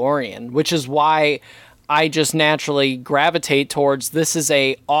Mandalorian, which is why I just naturally gravitate towards this is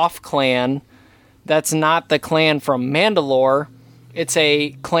a off-clan. That's not the clan from Mandalore. It's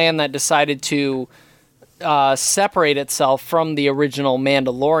a clan that decided to separate itself from the original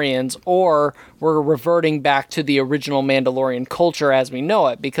Mandalorians, or we're reverting back to the original Mandalorian culture as we know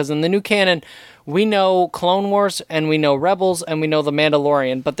it. Because in the new canon, we know Clone Wars, and we know Rebels, and we know the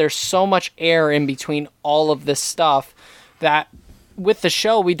Mandalorian, but there's so much air in between all of this stuff that with the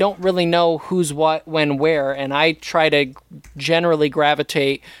show, we don't really know who's what, when, where, and I try to generally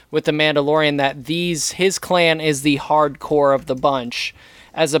gravitate with the Mandalorian that his clan is the hardcore of the bunch,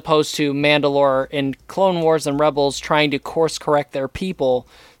 as opposed to Mandalore in Clone Wars and Rebels trying to course correct their people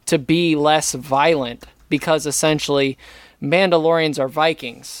to be less violent, because essentially Mandalorians are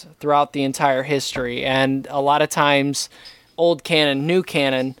Vikings throughout the entire history, and a lot of times, old canon, new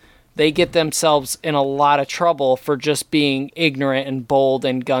canon, they get themselves in a lot of trouble for just being ignorant and bold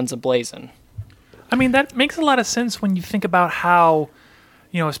and guns a-blazing. I mean, that makes a lot of sense when you think about how,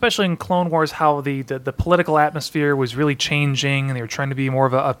 especially in Clone Wars, how the political atmosphere was really changing, and they were trying to be more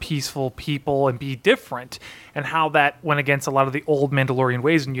of a peaceful people and be different, and how that went against a lot of the old Mandalorian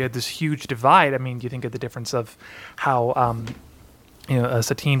ways, and you had this huge divide. I mean, you think of the difference of how,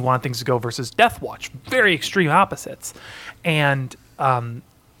 Satine wanted things to go versus Death Watch. Very extreme opposites. And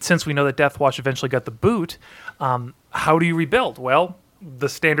since we know that Death Watch eventually got the boot, how do you rebuild? Well, the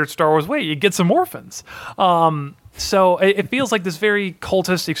standard Star Wars way, you get some orphans. So it feels like this very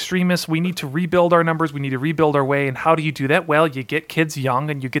cultist, extremist, we need to rebuild our numbers, we need to rebuild our way, and how do you do that? Well, you get kids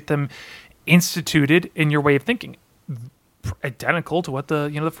young, and you get them instituted in your way of thinking, identical to what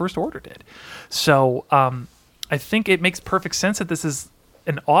the First Order did. So I think it makes perfect sense that this is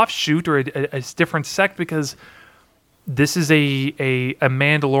an offshoot or a different sect, because this is a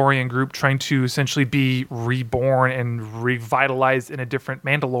Mandalorian group trying to essentially be reborn and revitalized in a different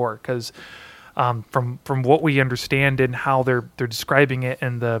Mandalore. Because from what we understand and how they're describing it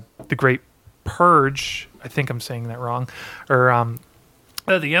in the Great Purge, I think I'm saying that wrong, or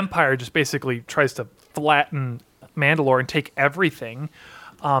the Empire just basically tries to flatten Mandalore and take everything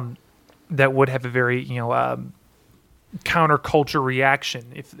that would have a very counterculture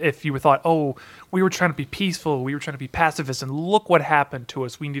reaction. If you thought, oh, we were trying to be peaceful, we were trying to be pacifists, and look what happened to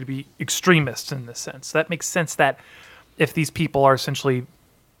us, we need to be extremists in this sense. That makes sense that if these people are essentially,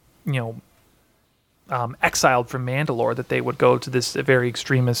 exiled from Mandalore, that they would go to this very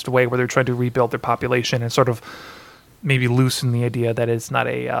extremist way where they're trying to rebuild their population and sort of maybe loosen the idea that it's not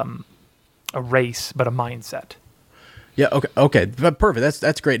a race but a mindset. Yeah. Okay. Perfect.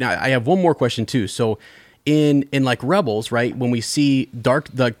 That's great. Now I have one more question too. So in like Rebels, right, when we see the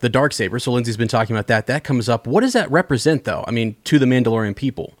Darksaber, so Lindsay's been talking about that comes up. What does that represent, though? I mean, to the Mandalorian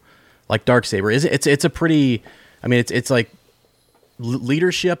people, like Darksaber, it's a pretty, I mean, it's like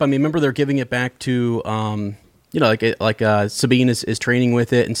leadership. I mean, remember they're giving it back to, Sabine is training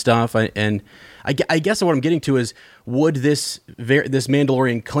with it and stuff. And I guess what I'm getting to is, would this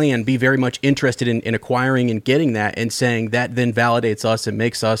Mandalorian clan be very much interested in acquiring and getting that, and saying that then validates us and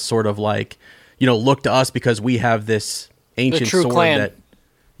makes us sort of like, look to us because we have this ancient sword clan.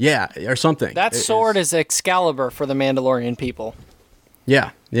 Or something. That sword is Excalibur for the Mandalorian people.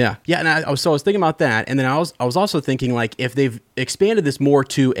 Yeah. And I was thinking about that, and then I was also thinking, like, if they've expanded this more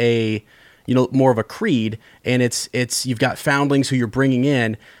to a, more of a creed, and it's you've got foundlings who you're bringing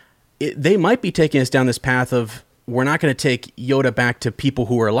in, they might be taking us down this path of, we're not going to take Yoda back to people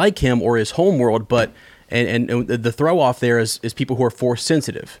who are like him or his homeworld, but and the throw off there is people who are force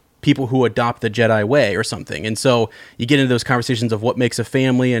sensitive, people who adopt the Jedi way or something. And so you get into those conversations of what makes a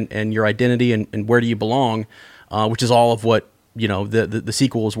family and your identity and where do you belong, which is all of what, the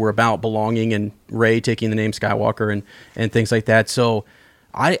sequels were about, belonging, and Rey taking the name Skywalker and things like that. So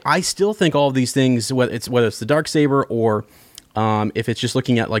I still think all of these things, whether it's the Darksaber or if it's just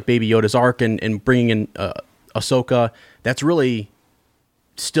looking at like Baby Yoda's arc and bringing in Ahsoka, that's really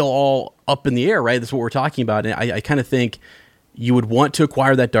still all up in the air, right? That's what we're talking about. And I kind of think you would want to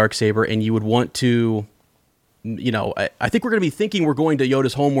acquire that Darksaber, and you would want to, you know, I think we're going to be thinking we're going to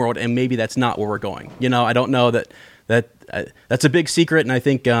Yoda's homeworld, and maybe that's not where we're going. You know, I don't know that's a big secret, and I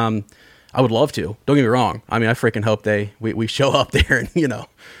think I would love to. Don't get me wrong. I mean, I freaking hope we show up there, and you know,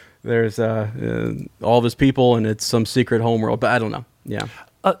 there's all of his people, and it's some secret homeworld. But I don't know. Yeah.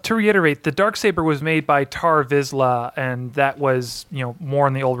 To reiterate, the Darksaber was made by Tar Vizsla, and that was, you know, more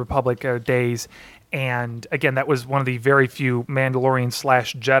in the Old Republic days. And again, that was one of the very few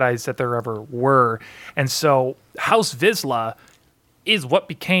Mandalorian/Jedis that there ever were. And so House Vizsla is what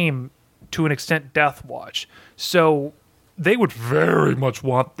became, to an extent, Death Watch. So they would very much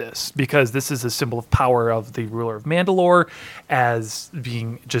want this, because this is a symbol of power of the ruler of Mandalore, as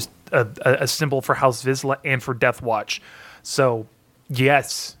being just a symbol for House Vizsla and for Death Watch. So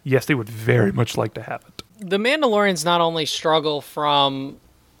yes, they would very much like to have it. The Mandalorians not only struggle from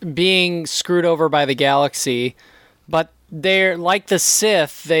being screwed over by the galaxy, but they're like the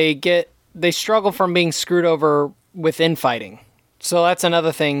Sith. They struggle from being screwed over with infighting. So that's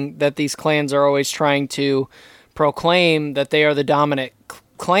another thing that these clans are always trying to proclaim, that they are the dominant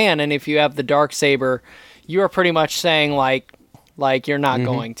clan. And if you have the Darksaber, you are pretty much saying like you're not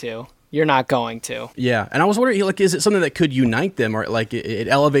going to. You're not going to. Yeah, and I was wondering, like, is it something that could unite them, or like it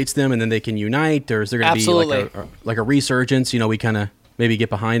elevates them and then they can unite, or is there going to be like a resurgence? You know, we kind of maybe get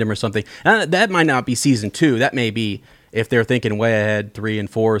behind them or something. And that might not be season 2. That may be if they're thinking way ahead, 3 and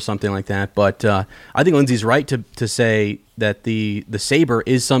 4 or something like that. But I think Lindsay's right to say that the saber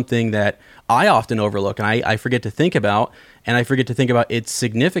is something that I often overlook, and I forget to think about, and I forget to think about its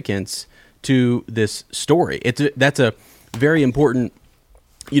significance to this story. That's a very important,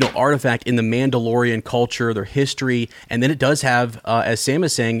 you know, artifact in the Mandalorian culture, their history, and then it does have, as Sam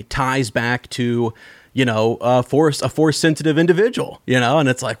is saying, ties back to, you know, a force-sensitive individual, you know, and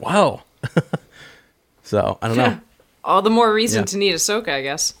it's like, wow. So, I don't know. All the more reason to need Ahsoka, I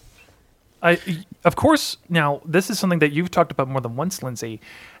guess. Of course, now, this is something that you've talked about more than once, Lindsay,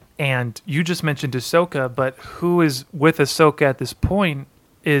 and you just mentioned Ahsoka, but who is with Ahsoka at this point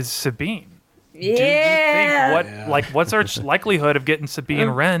is Sabine. Yeah. Do you think what's our likelihood of getting Sabine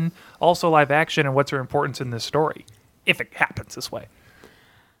Wren also live action, and what's her importance in this story, if it happens this way?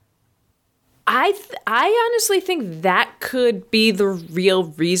 I honestly think that could be the real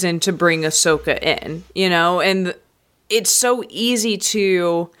reason to bring Ahsoka in, you know, and it's so easy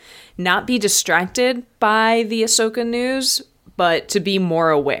to not be distracted by the Ahsoka news, but to be more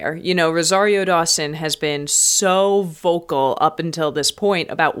aware. You know, Rosario Dawson has been so vocal up until this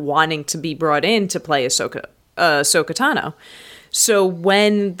point about wanting to be brought in to play Ahsoka Tano. So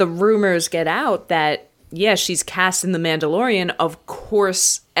when the rumors get out that, yeah, she's cast in The Mandalorian, of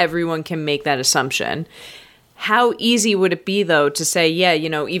course everyone can make that assumption. How easy would it be, though, to say, yeah, you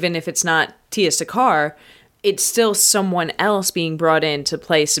know, even if it's not Tia Sakar, it's still someone else being brought in to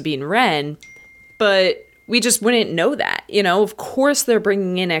play Sabine Wren, but we just wouldn't know that. You know, of course they're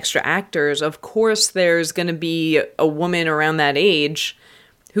bringing in extra actors. Of course there's going to be a woman around that age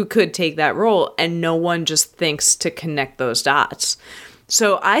who could take that role, and no one just thinks to connect those dots.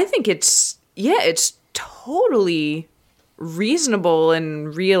 So I think it's totally reasonable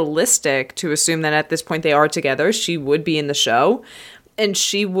and realistic to assume that at this point they are together. She would be in the show, and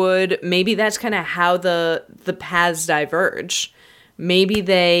maybe that's kind of how the paths diverge. Maybe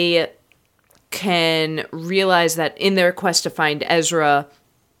they can realize that in their quest to find Ezra,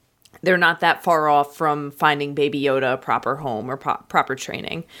 they're not that far off from finding Baby Yoda a proper home or proper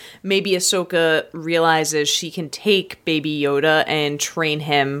training. Maybe Ahsoka realizes she can take Baby Yoda and train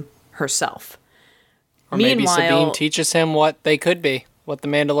him herself. Or maybe Sabine teaches him what they could be, what the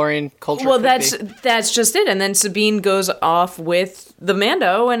Mandalorian culture could be. That's just it. And then Sabine goes off with the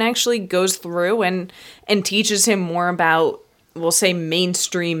Mando and actually goes through and teaches him more about, we'll say,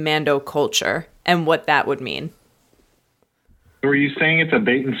 mainstream Mando culture and what that would mean. Were you saying it's a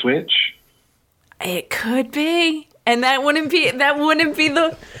bait and switch? It could be. And that wouldn't be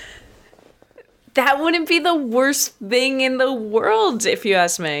the worst thing in the world, if you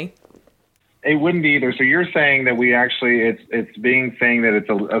ask me. It wouldn't be either. So you're saying that it's being saying that it's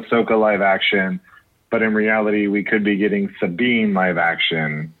a Ahsoka live action, but in reality we could be getting Sabine live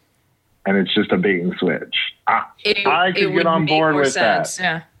action, and it's just a bait and switch. I could get on board with that.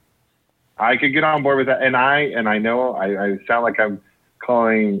 Yeah. I could get on board with that, and I know I sound like I'm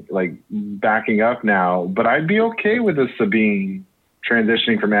backing up now, but I'd be okay with a Sabine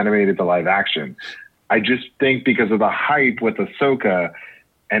transitioning from animated to live action. I just think because of the hype with Ahsoka,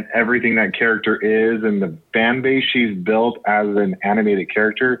 and everything that character is and the fan base she's built as an animated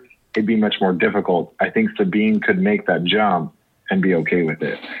character, it'd be much more difficult. I think Sabine could make that jump and be okay with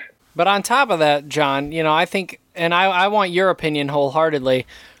it. But on top of that, John, I think, and I want your opinion wholeheartedly,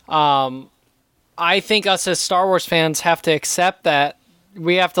 I think us as Star Wars fans have to accept that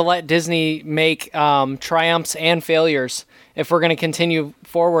we have to let Disney make triumphs and failures if we're going to continue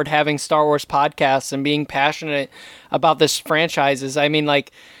forward having Star Wars podcasts and being passionate about this franchises. I mean,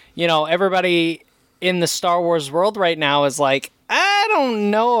 everybody in the Star Wars world right now is like, I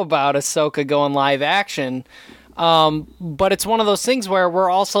don't know about Ahsoka going live action. But it's one of those things where we're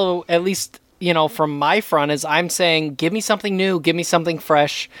also, at least, from my front, is I'm saying, give me something new, give me something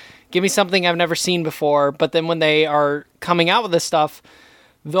fresh, give me something I've never seen before. But then when they are coming out with this stuff,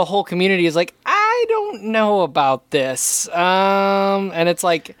 the whole community is like, I don't know about this. And it's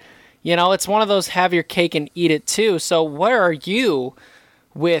like, it's one of those have your cake and eat it too. So where are you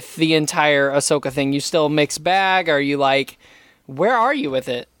with the entire Ahsoka thing? You still mixed bag? Are you like, where are you with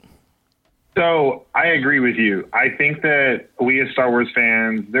it? So I agree with you. I think that we as Star Wars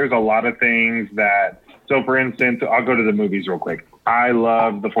fans, there's a lot of things that, so for instance, I'll go to the movies real quick. I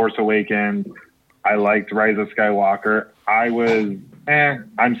loved The Force Awakens. I liked Rise of Skywalker. I was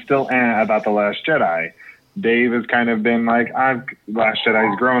I'm still about The Last Jedi. Dave has kind of been like, Last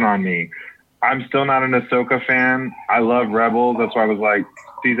Jedi's grown on me. I'm still not an Ahsoka fan. I love Rebels. That's why I was like,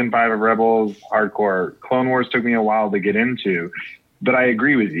 season 5 of Rebels, hardcore. Clone Wars took me a while to get into. But I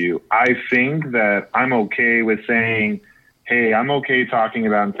agree with you. I think that I'm okay with saying, hey, I'm okay talking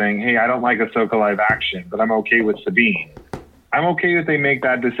about and saying, hey, I don't like Ahsoka live action, but I'm okay with Sabine. I'm okay if they make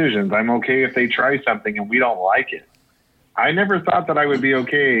bad decisions. I'm okay if they try something and we don't like it. I never thought that I would be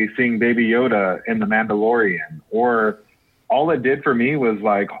okay seeing Baby Yoda in The Mandalorian, or all it did for me was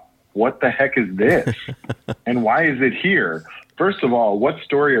like, what the heck is this? And why is it here? First of all, what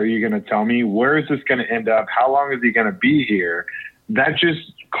story are you going to tell me? Where is this going to end up? How long is he going to be here? That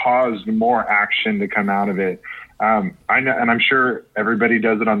just caused more action to come out of it. I know, and I'm sure everybody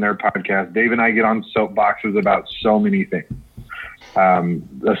does it on their podcast. Dave and I get on soapboxes about so many things.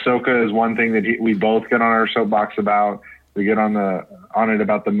 Ahsoka is one thing that we both get on our soapbox about. We get on it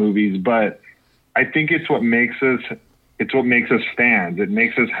about the movies, but I think it's what makes us fans. It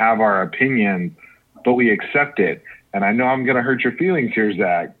makes us have our opinion, but we accept it. And I know I'm going to hurt your feelings here,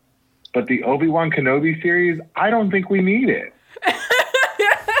 Zach, but the Obi-Wan Kenobi series, I don't think we need it.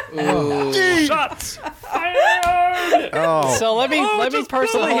 Shots fired! Oh. So let me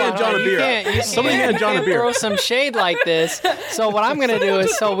personally hand John a beer. Somebody hand John a beer. Throw some shade like this. So what I'm going to do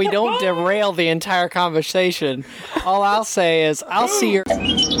is, so we don't derail the entire conversation, all I'll say is I'll see you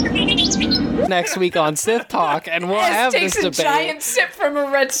next week on Sith Talk, and we'll have this debate. Takes a giant sip from a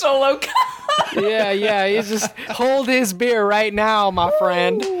red Solo cup. Yeah. You just hold his beer right now, my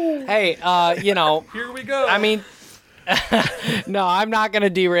friend. Hey, Here we go. I mean, no, I'm not going to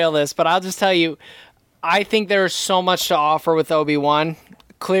derail this, but I'll just tell you, I think there's so much to offer with Obi-Wan.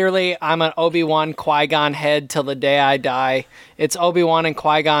 Clearly, I'm an Obi-Wan Qui-Gon head till the day I die. It's Obi-Wan and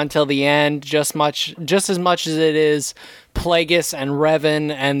Qui-Gon till the end, just as much as it is Plagueis and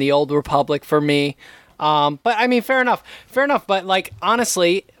Revan and the Old Republic for me. But I mean, fair enough. But like,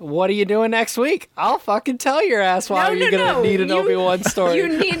 honestly, what are you doing next week? I'll fucking tell your ass why you're gonna need an Obi-Wan story. You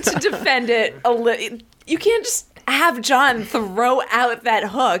need to defend it a little. You can't just have John throw out that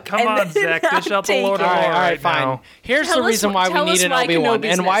hook. Come on, Zach, dish out the Lord of War all right, fine. now. Here's the reason why we need an Obi-Wan,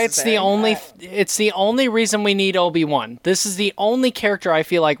 and why it's the only reason we need Obi-Wan. This is the only character I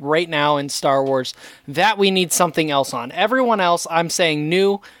feel like right now in Star Wars that we need something else on. Everyone else, I'm saying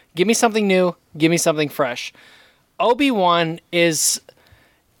new. Give me something new. Give me something fresh. Obi-Wan is...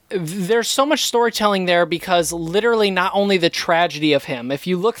 There's so much storytelling there because literally not only the tragedy of him, if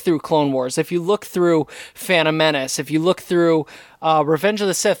you look through Clone Wars, if you look through Phantom Menace, if you look through Revenge of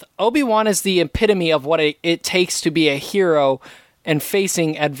the Sith, Obi-Wan is the epitome of what it takes to be a hero and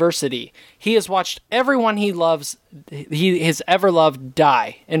facing adversity. He has watched everyone he has ever loved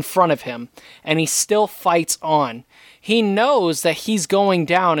die in front of him, and he still fights on. He knows that he's going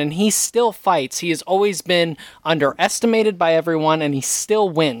down, and he still fights. He has always been underestimated by everyone, and he still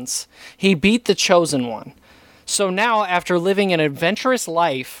wins. He beat the Chosen One. So now, after living an adventurous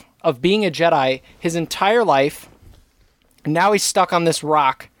life of being a Jedi his entire life, now he's stuck on this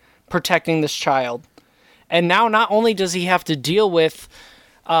rock protecting this child. And now not only does he have to deal with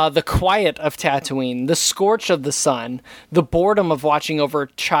the quiet of Tatooine, the scorch of the sun, the boredom of watching over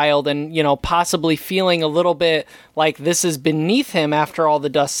a child and, possibly feeling a little bit like this is beneath him after all the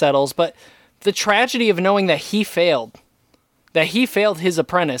dust settles, but the tragedy of knowing that he failed his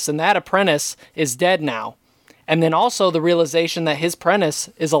apprentice, and that apprentice is dead now. And then also the realization that his apprentice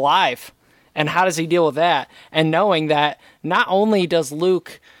is alive. And how does he deal with that? And knowing that not only does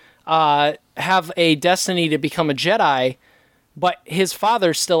Luke have a destiny to become a Jedi, but his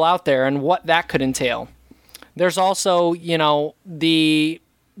father's still out there and what that could entail. There's also, I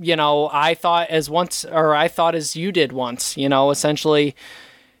thought as you did once, essentially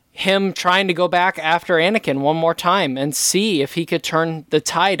him trying to go back after Anakin one more time and see if he could turn the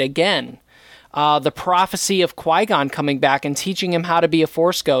tide again. The prophecy of Qui-Gon coming back and teaching him how to be a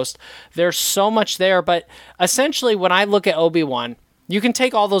Force ghost. There's so much there, but essentially when I look at Obi-Wan, you can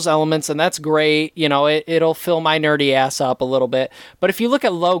take all those elements and that's great. It'll fill my nerdy ass up a little bit. But if you look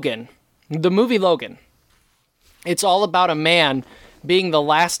at Logan, the movie Logan, it's all about a man being the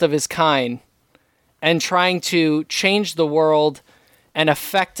last of his kind and trying to change the world and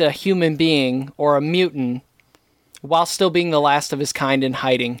affect a human being or a mutant while still being the last of his kind in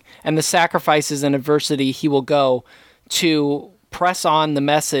hiding, and the sacrifices and adversity he will go to press on the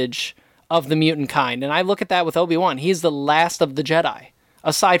message of the mutant kind. And I look at that with Obi-Wan. He's the last of the Jedi,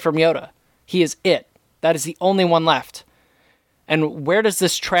 aside from Yoda. He is it. That is the only one left. And where does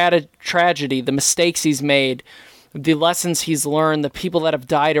this tragedy, the mistakes he's made, the lessons he's learned, the people that have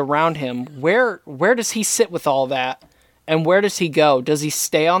died around him, where does he sit with all that? And where does he go? Does he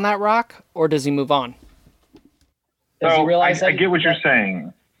stay on that rock or does he move on? So I get what you're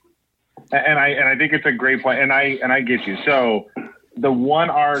saying, and I think it's a great point, and I get you. So the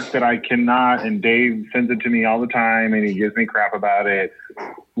one arc that I cannot, and Dave sends it to me all the time, and he gives me crap about it.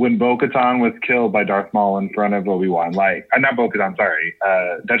 When Bo-Katan was killed by Darth Maul in front of Obi-Wan, not Bo-Katan, sorry,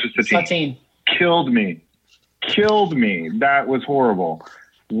 Duchess Satine killed me. That was horrible.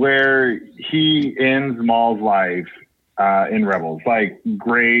 Where he ends Maul's life in Rebels,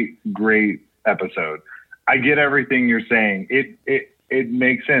 great episode. I get everything you're saying. It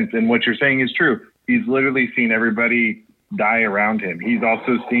makes sense. And what you're saying is true. He's literally seen everybody die around him. He's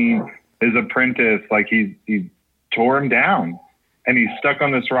also seen his apprentice, he tore him down and he's stuck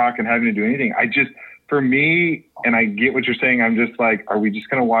on this rock and having to do anything. For me, and I get what you're saying, I'm just are we just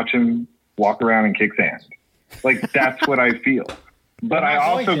going to watch him walk around and kick sand? That's what I feel. But I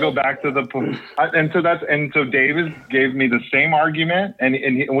also go back to so David gave me the same argument, and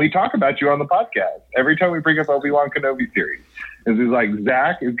we talk about you on the podcast every time we bring up Obi-Wan Kenobi series. Is he's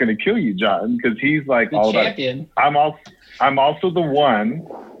Zach is going to kill you, John, because he's all champion. About. I'm also the one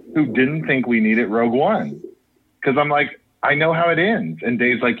who didn't think we needed Rogue One, because I'm I know how it ends, and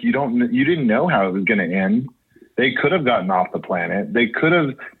Dave's you didn't know how it was going to end. They could have gotten off the planet.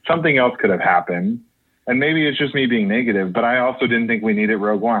 Something else could have happened. And maybe it's just me being negative, but I also didn't think we needed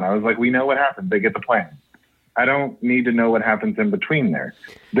Rogue One. I was we know what happened. They get the plan. I don't need to know what happens in between there.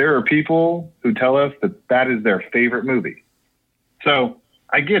 There are people who tell us that is their favorite movie. So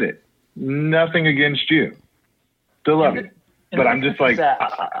I get it. Nothing against you. Still love it. But I'm just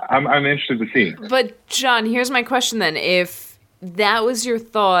I'm interested to see. But John, here's my question then. If that was your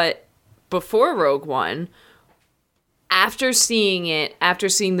thought before Rogue One, after seeing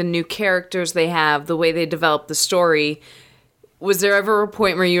the new characters they have, the way they developed the story, was there ever a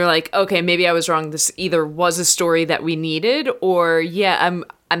point where you were okay, maybe I was wrong. This either was a story that we needed, or I'm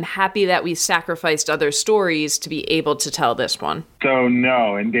happy that we sacrificed other stories to be able to tell this one? So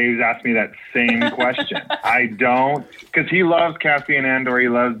no, and Dave's asked me that same question. I don't, because he loves Cassian Andor, he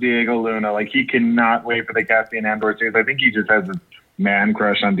loves Diego Luna. He cannot wait for the Cassian Andor series. I think he just has a man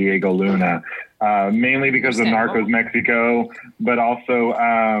crush on Diego Luna. Mainly because of Narcos Mexico, but also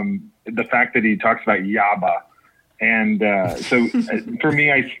the fact that he talks about Yaba. And so for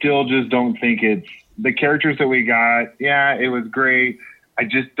me, I still just don't think it's the characters that we got. Yeah, it was great. I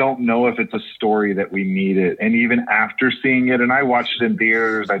just don't know if it's a story that we needed. And even after seeing it, and I watched it in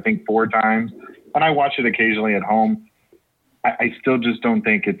theaters, I think 4 times, and I watch it occasionally at home, I still just don't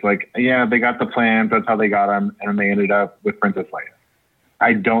think it's they got the plans, that's how they got them, and they ended up with Princess Leia.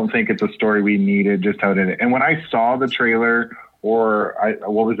 I don't think it's a story we needed, just how it ended. And when I saw the trailer,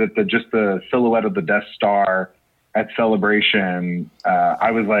 just the silhouette of the Death Star at Celebration, I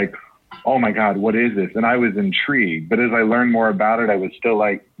was oh my God, what is this? And I was intrigued. But as I learned more about it, I was still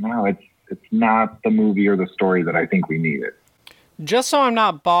no, it's not the movie or the story that I think we needed. Just so I'm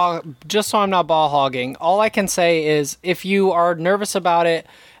not ball hogging, all I can say is if you are nervous about it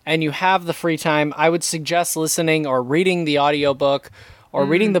and you have the free time, I would suggest listening or reading the audiobook or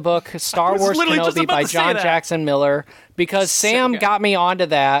reading the book Star Wars Kenobi by John Jackson Miller, because Sam got me onto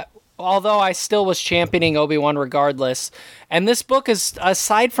that, although I still was championing Obi-Wan regardless. And this book is,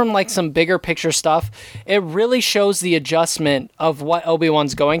 aside from some bigger picture stuff, it really shows the adjustment of what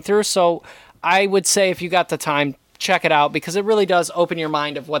Obi-Wan's going through. So I would say if you got the time, check it out, because it really does open your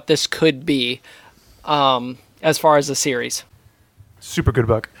mind of what this could be. as far as the series. Super good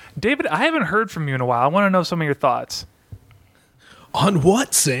book. David, I haven't heard from you in a while. I want to know some of your thoughts. On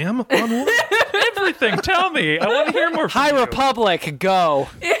what, Sam? On what? Everything. Tell me. I want to hear more from High you. Republic, go.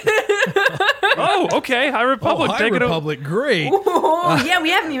 Oh, okay. High Republic. High Take Republic, great. Oh, yeah, we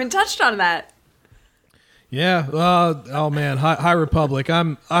haven't even touched on that. Yeah. Oh man, High Republic.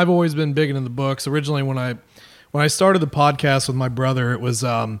 I've always been big into the books. Originally, when I started the podcast with my brother, it was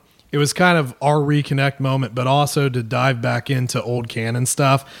kind of our reconnect moment, but also to dive back into old canon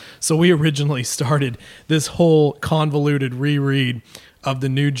stuff. So we originally started this whole convoluted reread of the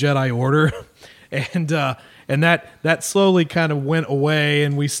New Jedi Order, and that slowly kind of went away,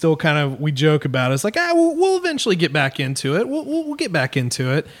 and we still we joke about it. It's like, we'll eventually get back into it. We'll get back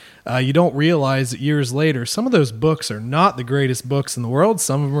into it. You don't realize that years later, some of those books are not the greatest books in the world.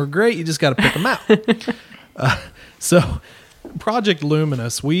 Some of them are great. You just got to pick them out. So Project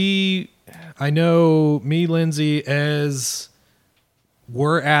Luminous, I know me, Lindsay, as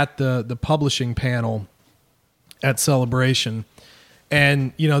we're at the publishing panel at Celebration,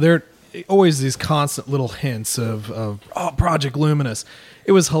 and there are always these constant little hints of Project Luminous.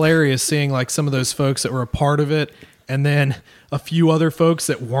 It was hilarious seeing like some of those folks that were a part of it, and then a few other folks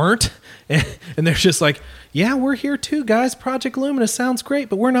that weren't, and they're just like, yeah, we're here too, guys. Project Luminous sounds great,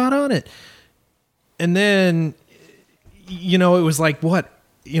 but we're not on it. And then it was like, what,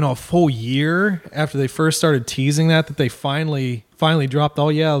 a full year after they first started teasing that they finally dropped, oh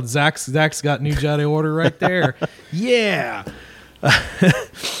yeah, Zach's got New Jedi Order right there. Yeah.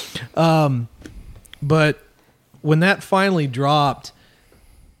 But when that finally dropped,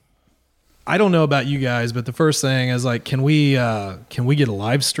 I don't know about you guys, but the first thing is like, can we get a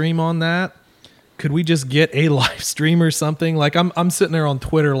live stream on that? Could we just get a live stream or something? Like I'm sitting there on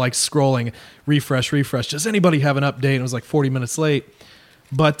Twitter, like scrolling, refresh. Does anybody have an update? And it was like 40 minutes late.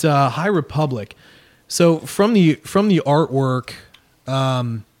 But High Republic. So from the artwork,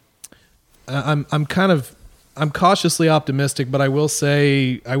 I'm cautiously optimistic, but I will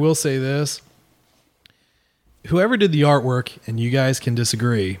say this. Whoever did the artwork, and you guys can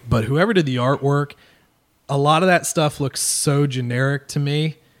disagree, but whoever did the artwork, a lot of that stuff looks so generic to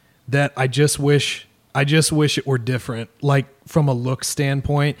me that I just wish it were different, like from a look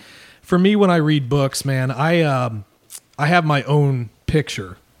standpoint. For me, when I read books, man, I have my own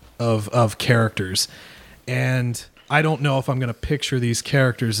picture of characters, and I don't know if I'm going to picture these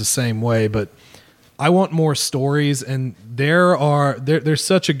characters the same way, but I want more stories, and there's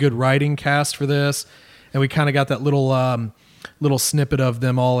such a good writing cast for this, and we kind of got that little snippet of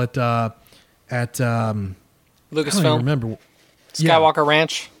them all at Lucasfilm. I don't remember. Skywalker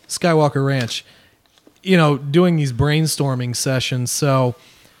Ranch. Skywalker Ranch. Doing these brainstorming sessions. So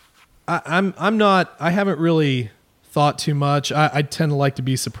I haven't really thought too much. I tend to like to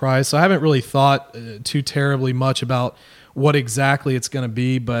be surprised, so I haven't really thought too terribly much about what exactly it's going to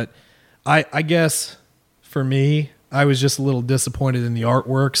be, but I guess for me, I was just a little disappointed in the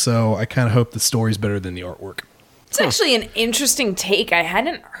artwork, so I kind of hope the story's better than the artwork. It's actually an interesting take. I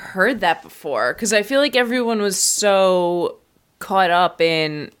hadn't heard that before, because I feel like everyone was so caught up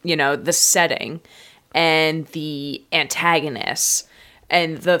in, the setting and the antagonists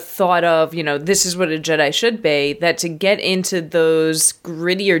and the thought of, this is what a Jedi should be, that to get into those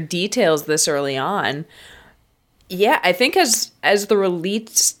grittier details this early on, yeah, I think as the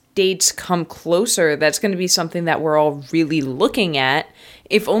release dates come closer, that's going to be something that we're all really looking at,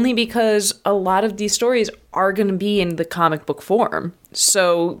 if only because a lot of these stories are going to be in the comic book form.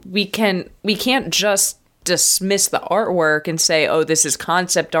 So we can't just dismiss the artwork and say, oh, this is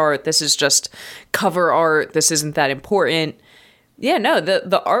concept art, this is just cover art, this isn't that important. Yeah, no,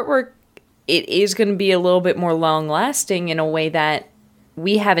 the artwork, it is going to be a little bit more long lasting in a way that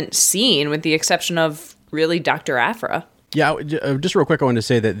we haven't seen, with the exception of really Dr. Aphra. Yeah, just real quick, I wanted to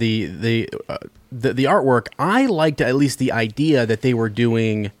say that the artwork, I liked at least the idea that they were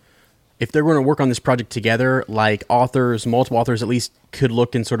doing, if they're going to work on this project together, like multiple authors at least could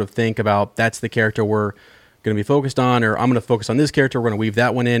look and sort of think about, that's the character we're going to be focused on, or I'm going to focus on this character, we're going to weave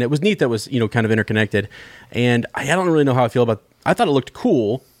that one in. It was neat that was, kind of interconnected. And I don't really know how I feel about, I thought it looked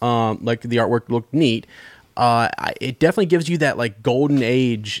cool, like the artwork looked neat. It definitely gives you that like golden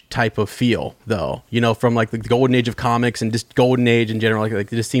age type of feel, though, from like the golden age of comics and just golden age in general.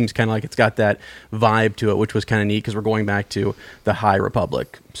 Like it just seems kind of like it's got that vibe to it, which was kind of neat because we're going back to the High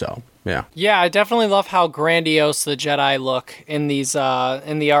Republic. So yeah, I definitely love how grandiose the Jedi look in these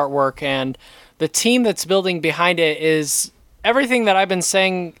in the artwork, and the team that's building behind it is everything that I've been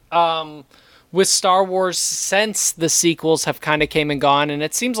saying with Star Wars since the sequels have kind of came and gone, and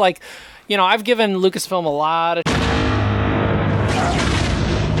it seems like. I've given Lucasfilm a lot of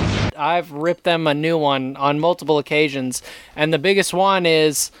I've ripped them a new one on multiple occasions. And the biggest one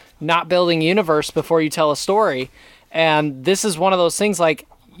is not building a universe before you tell a story. And this is one of those things like,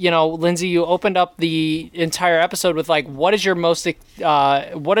 Lindsay, you opened up the entire episode with like, what is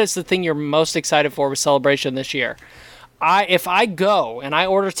the thing you're most excited for with Celebration this year? If I go and I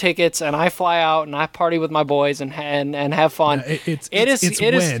order tickets and I fly out and I party with my boys and have fun,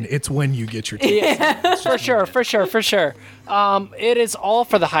 it's when you get your tickets. Yeah, for sure. It is all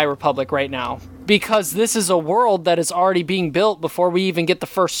for the High Republic right now, because this is a world that is already being built before we even get the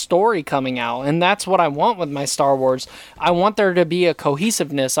first story coming out. And that's what I want with my Star Wars. I want there to be a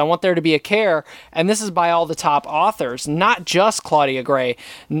cohesiveness. I want there to be a care. And this is by all the top authors, not just Claudia Gray,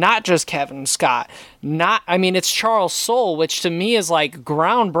 not just Kevin Scott, it's Charles Soule, which to me is like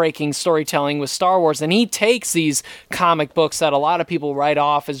groundbreaking storytelling with Star Wars. And he takes these comic books that a lot of people write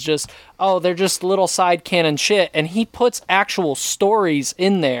off as just, they're just little side canon shit. And he puts actual stories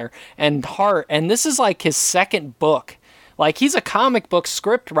in there and heart. And this is like his second book. Like, he's a comic book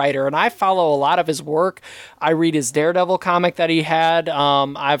script writer, and I follow a lot of his work. I read his Daredevil comic that he had.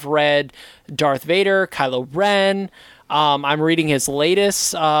 I've read Darth Vader, Kylo Ren. I'm reading his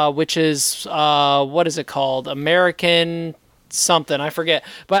latest, which is, what is it called? American something. I forget.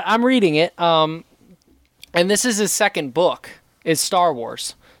 But I'm reading it. And this is his second book, is Star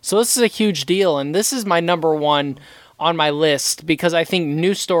Wars. So this is a huge deal, and this is my number one on my list, because I think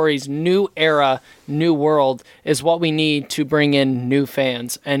new stories, new era, new world is what we need to bring in new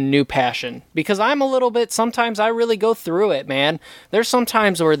fans and new passion. Because sometimes I really go through it, man. There's some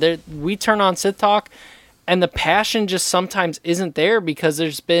times where we turn on Sith Talk and the passion just sometimes isn't there, because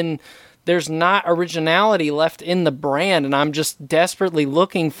there's not originality left in the brand, and I'm just desperately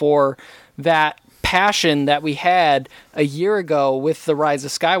looking for that passion that we had a year ago with The Rise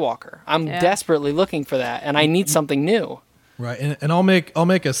of Skywalker. I'm desperately looking for that, and I need something new. Right, and I'll make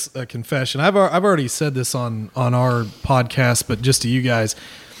a confession. I've already said this on our podcast, but just to you guys,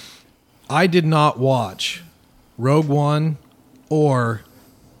 I did not watch Rogue One or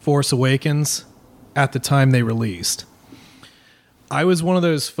Force Awakens at the time they released. I was one of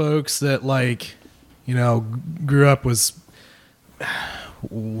those folks that grew up, was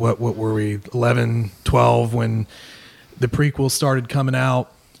what were we, 11, 12 when the prequels started coming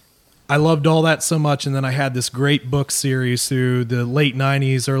out. I loved all that so much, and then I had this great book series through the late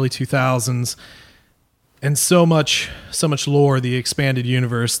 90s, early 2000s, and so much lore, the expanded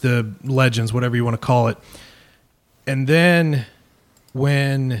universe, the legends, whatever you want to call it. And then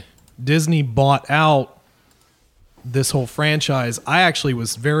when Disney bought out this whole franchise, I actually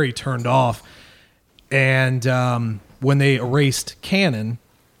was very turned off. And when they erased canon,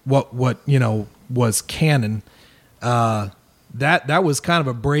 what was canon, that was kind of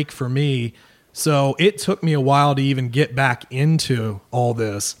a break for me. So it took me a while to even get back into all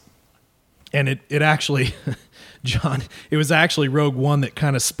this. And it actually, John, it was actually Rogue One that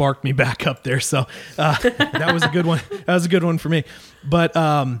kind of sparked me back up there. So that was a good one. That was a good one for me.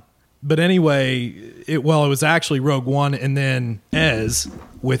 But anyway, it was actually Rogue One, and then Ez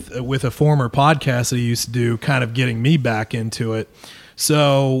with a former podcast that he used to do, kind of getting me back into it.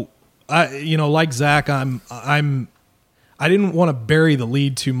 So like Zach, I didn't want to bury the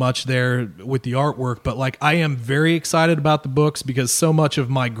lead too much there with the artwork, but I am very excited about the books, because so much of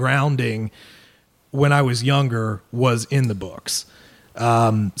my grounding when I was younger was in the books.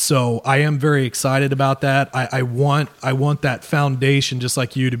 So I am very excited about that. I want that foundation, just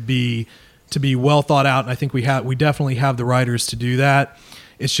like you, to be well thought out. And I think we definitely have the writers to do that.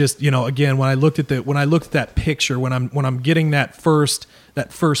 It's just, again, when I looked at that picture, when I'm getting that first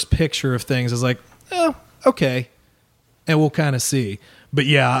picture of things, I was like, oh, okay. And we'll kind of see. But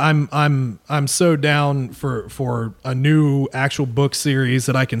yeah, I'm so down for a new actual book series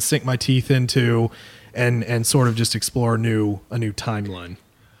that I can sink my teeth into and sort of just explore a new timeline.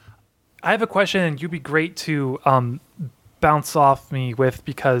 I have a question, and you'd be great to bounce off me with,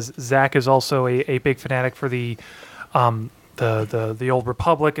 because Zach is also a big fanatic for the Old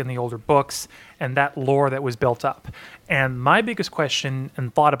Republic and the older books and that lore that was built up. And my biggest question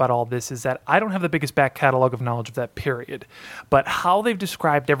and thought about all this is that I don't have the biggest back catalog of knowledge of that period, but how they've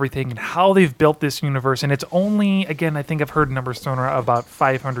described everything and how they've built this universe, and it's only, again, I think I've heard numbers thrown around about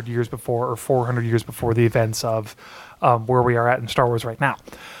 500 years before or 400 years before the events of where we are at in Star Wars right now.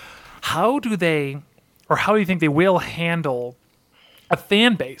 How do you think they will handle a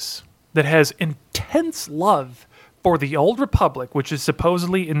fan base that has intense love for the Old Republic, which is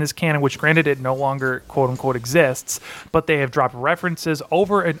supposedly in this canon, which granted it no longer quote-unquote exists, but they have dropped references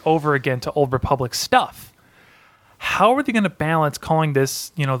over and over again to Old Republic stuff? How are they going to balance calling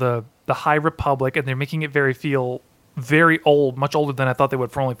this, the High Republic, and they're making it very feel very old, much older than I thought they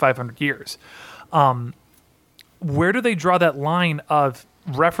would for only 500 years. Where do they draw that line of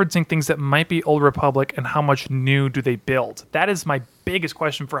referencing things that might be Old Republic and how much new do they build? That is my biggest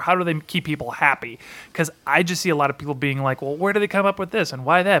question for how do they keep people happy? Because I just see a lot of people being like, well, where do they come up with this and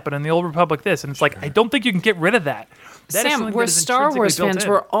why that? But in the Old Republic, this. And it's like, I don't think you can get rid of that. Sam, we're Star Wars fans.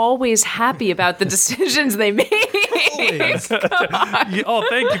 We're always happy about the decisions they make. Oh,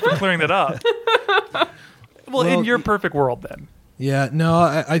 thank you for clearing that up. Well, in your perfect world, then. Yeah, no,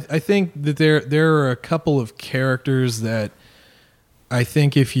 I think that there are a couple of characters that I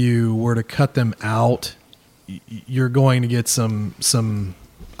think if you were to cut them out, you're going to get some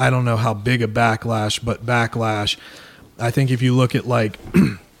I don't know how big a backlash, but backlash. I think if you look at like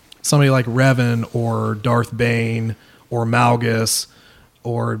somebody like Revan or Darth Bane or Malgus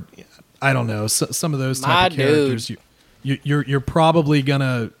or I don't know, some of those type of characters, you're probably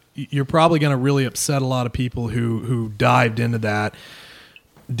gonna really upset a lot of people who dived into that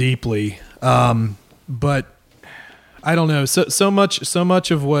deeply. But I don't know. So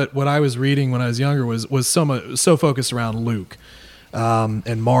much of what I was reading when I was younger was so focused around Luke,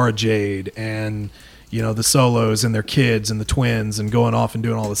 and Mara Jade and the Solos and their kids and the twins and going off and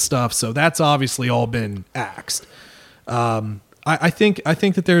doing all this stuff. So that's obviously all been axed. I think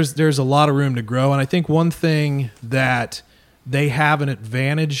that there's a lot of room to grow, and I think one thing that they have an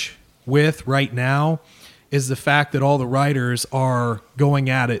advantage with right now is the fact that all the writers are going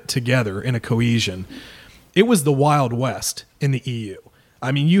at it together in a cohesion. It was the Wild West in the EU.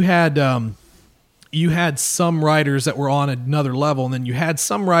 I mean, you had some writers that were on another level, and then you had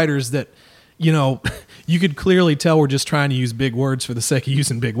some writers that, you could clearly tell were just trying to use big words for the sake of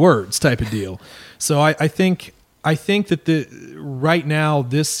using big words type of deal. So I think that right now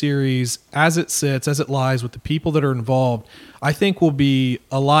this series, as it sits, as it lies with the people that are involved, I think will be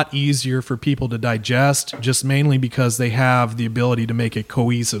a lot easier for people to digest, just mainly because they have the ability to make a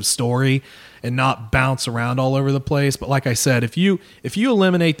cohesive story and not bounce around all over the place. But like I said, if you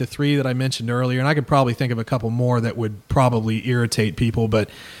eliminate the three that I mentioned earlier, and I could probably think of a couple more that would probably irritate people, but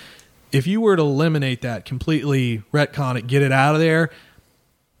if you were to eliminate that, completely retcon it, get it out of there,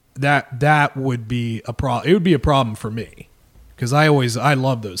 that would be a problem. It would be a problem for me because I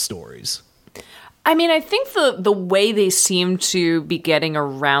love those stories. I mean, I think the way they seem to be getting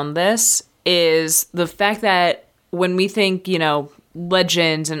around this is the fact that when we think,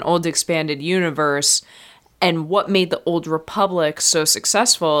 Legends and Old Expanded Universe and what made the Old Republic so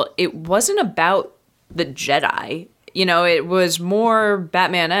successful, it wasn't about the Jedi. It was more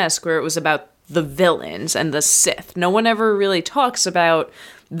Batman-esque where it was about the villains and the Sith. No one ever really talks about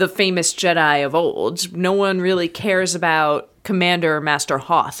the famous Jedi of old. No one really cares about Commander or Master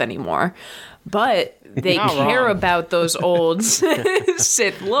Hoth anymore. But they care about those old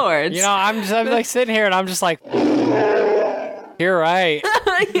Sith lords. I'm like sitting here and I'm just like, you're right.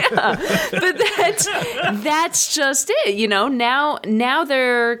 Yeah, but that's just it. Now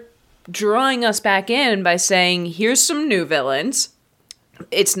they're drawing us back in by saying, here's some new villains.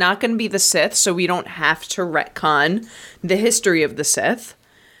 It's not going to be the Sith, so we don't have to retcon the history of the Sith.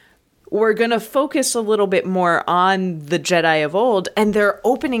 We're going to focus a little bit more on the Jedi of old, and they're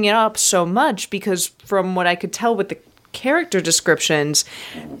opening it up so much because from what I could tell with the character descriptions,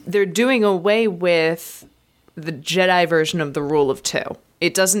 they're doing away with the Jedi version of the Rule of Two.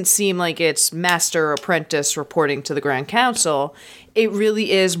 It doesn't seem like it's master apprentice reporting to the Grand Council. It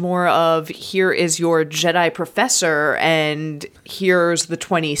really is more of, here is your Jedi professor, and here's the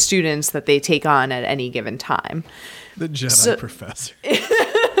 20 students that they take on at any given time. The Jedi professor.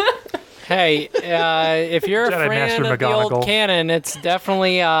 Hey, if you're a fan of the old canon, it's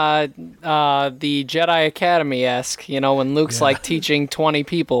definitely the Jedi Academy-esque, when Luke's like teaching 20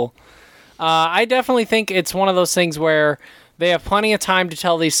 people. I definitely think it's one of those things where they have plenty of time to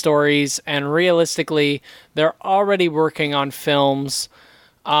tell these stories, and realistically, they're already working on films.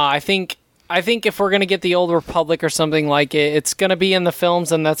 I think if we're going to get the Old Republic or something like it, it's going to be in the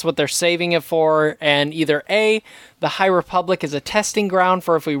films, and that's what they're saving it for. And either A, the High Republic is a testing ground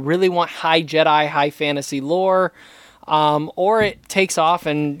for if we really want high Jedi, high fantasy lore, or it takes off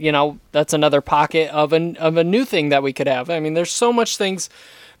and, that's another pocket of a new thing that we could have. I mean, there's so much things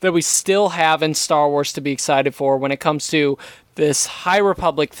that we still have in Star Wars to be excited for when it comes to this High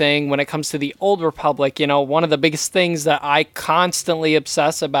Republic thing, when it comes to the Old Republic. One of the biggest things that I constantly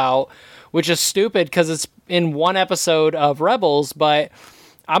obsess about, which is stupid because it's in one episode of Rebels, but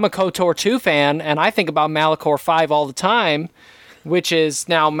I'm a KOTOR 2 fan, and I think about Malachor 5 all the time, which is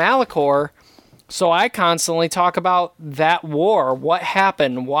now Malachor So I constantly talk about that war. What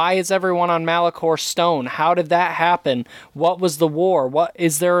happened? Why is everyone on Malachor Stone? How did that happen? What was the war? What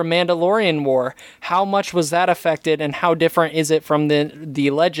is there a Mandalorian war? How much was that affected, and how different is it from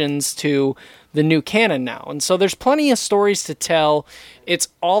the legends to the new canon now? And so there's plenty of stories to tell. It's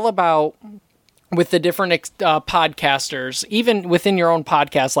all about, with the different podcasters, even within your own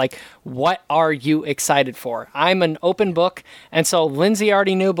podcast, like, what are you excited for? I'm an open book, and so Lindsay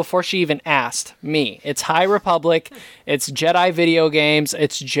already knew before she even asked me. It's High Republic, it's Jedi video games,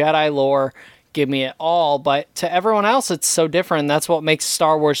 it's Jedi lore. Give me it all. But to everyone else, it's so different. That's what makes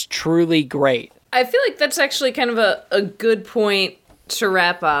Star Wars truly great. I feel like that's actually kind of a good point to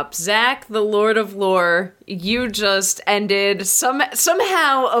wrap up. Zach, the Lord of Lore, you just ended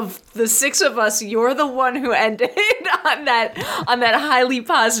somehow of the six of us, you're the one who ended on that highly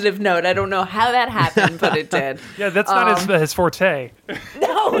positive note. I don't know how that happened, but it did. Yeah, that's not his forte.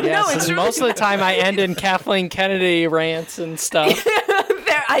 No, it's really most of the time I end in Kathleen Kennedy rants and stuff.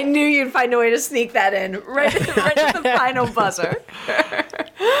 I knew you'd find a way to sneak that in right at the final buzzer.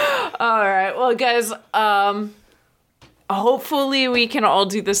 All right, well, guys, hopefully we can all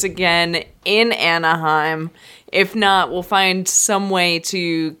do this again in Anaheim. If not, we'll find some way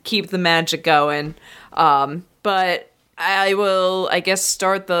to keep the magic going. But I will, I guess,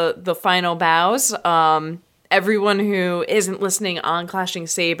 start the final bows. Everyone who isn't listening on Clashing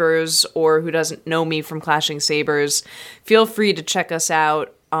Sabers or who doesn't know me from Clashing Sabers, feel free to check us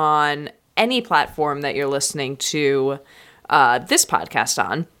out on any platform that you're listening to this podcast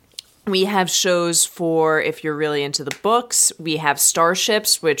on. We have shows for if you're really into the books. We have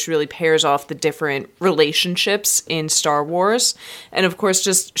Starships, which really pairs off the different relationships in Star Wars. And of course,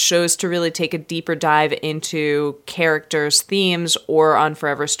 just shows to really take a deeper dive into characters, themes, or on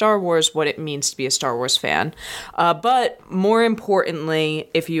Forever Star Wars, what it means to be a Star Wars fan. But more importantly,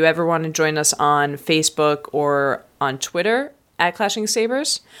 if you ever want to join us on Facebook or on Twitter at Clashing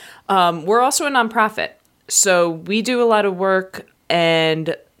Sabers, we're also a nonprofit. So we do a lot of work,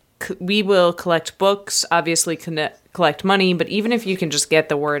 and we will collect books, obviously collect money, but even if you can just get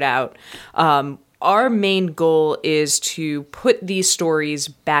the word out, our main goal is to put these stories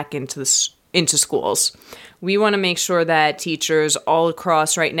back into schools. We want to make sure that teachers all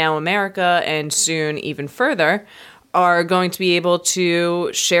across right now America, and soon even further, are going to be able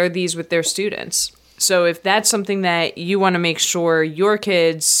to share these with their students. So if that's something that you want to make sure your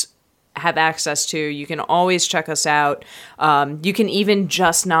kids have access to, you can always check us out. You can even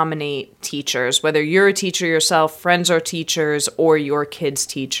just nominate teachers, whether you're a teacher yourself, friends are teachers, or your kids'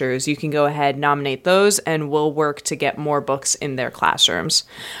 teachers. You can go ahead, nominate those, and we'll work to get more books in their classrooms.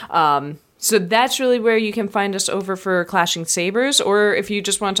 So that's really where you can find us over for Clashing Sabers. Or if you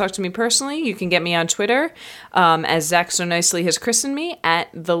just want to talk to me personally, you can get me on Twitter, as Zach so nicely has christened me, at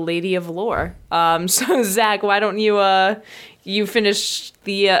the Lady of Lore. So Zach, why don't you finish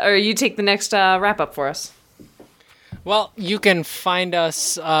or you take the next wrap up for us? Well, you can find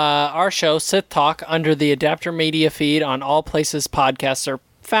us, our show, Sith Talk, under the Adapter Media feed on all places podcasts are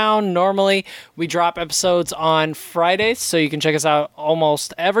found. Normally, we drop episodes on Fridays, so you can check us out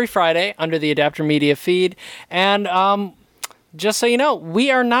almost every Friday under the Adapter Media feed. And just so you know, we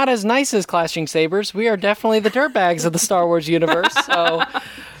are not as nice as Clashing Sabers. We are definitely the dirtbags of the Star Wars universe. So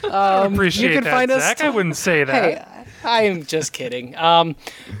I appreciate you can that, find us. Zach. I wouldn't say that. Hey, I'm just kidding.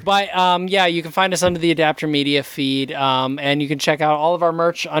 Yeah, you can find us under the Adapter Media feed, and you can check out all of our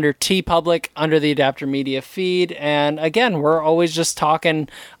merch under TeePublic under the Adapter Media feed. And again, we're always just talking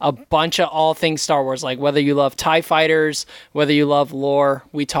a bunch of all things Star Wars, like whether you love TIE fighters, whether you love lore,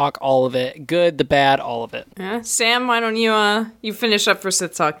 we talk all of it. Good, the bad, all of it. Sam, why don't you finish up for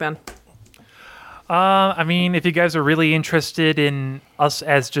Sith Talk then? I mean, if you guys are really interested in us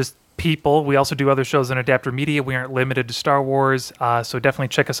as just people, we also do other shows on Adapter Media. We aren't limited to Star Wars, so definitely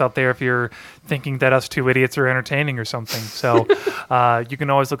check us out there if you're thinking that us two idiots are entertaining or something. So you can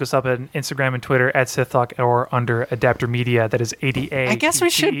always look us up on Instagram and Twitter at Sith Talk or under Adapter Media. That is ADA. I guess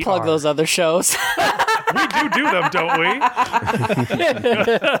we should plug those other shows. We do them, don't we?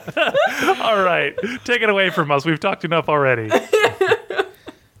 All right, take it away from us. We've talked enough already.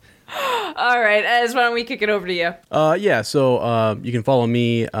 All right, Ez, why don't we kick it over to you? So you can follow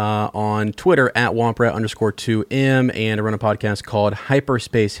me on Twitter at Womprat_2M, and I run a podcast called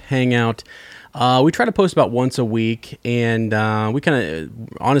Hyperspace Hangout. We try to post about once a week, and we kind of,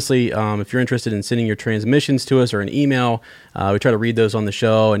 honestly, if you're interested in sending your transmissions to us or an email, we try to read those on the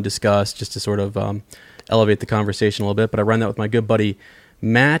show and discuss just to sort of elevate the conversation a little bit. But I run that with my good buddy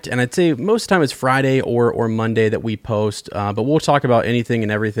Matt, and I'd say most of the time it's Friday or Monday that we post, but we'll talk about anything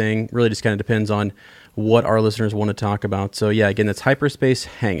and everything. Really just kind of depends on what our listeners want to talk about. So yeah, again, that's Hyperspace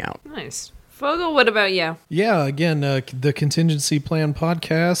Hangout. Nice. Vogel, what about you? Yeah, again, the Contingency Plan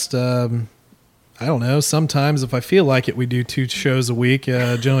podcast. I don't know. Sometimes, if I feel like it, we do 2 shows a week.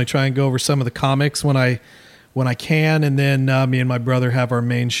 Generally, try and go over some of the comics when I can, and then me and my brother have our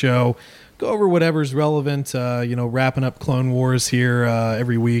main show. Go over whatever's relevant. Wrapping up Clone Wars here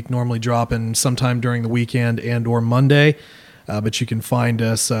every week. Normally dropping sometime during the weekend and/or Monday. But you can find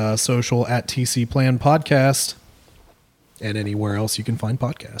us social at TC Plan Podcast, and anywhere else you can find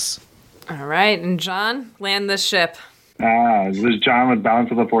podcasts. All right, and John, land this ship. This is John with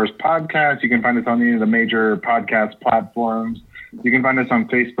Balance of the Force podcast. You can find us on any of the major podcast platforms. You can find us on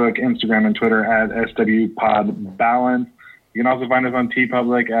Facebook, Instagram, and Twitter at SWPodBalance. You can also find us on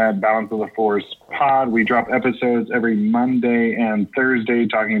TeePublic at Balance of the Force Pod. We drop episodes every Monday and Thursday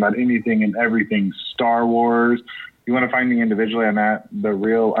talking about anything and everything Star Wars. If you want to find me individually, I'm at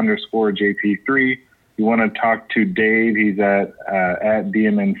 @thereal_JP3. You want to talk to Dave, he's at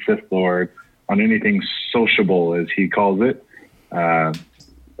DMN Sith Lord on anything sociable, as he calls it.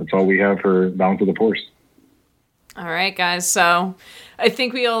 That's all we have for Balance of the Force. All right, guys. So I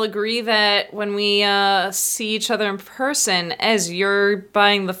think we all agree that when we see each other in person, as you're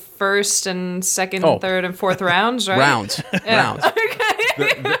buying the first and second, and third, and fourth rounds, right? Rounds. Okay.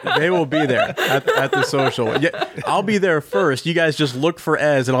 They will be there at the social. Yeah, I'll be there first. You guys just look for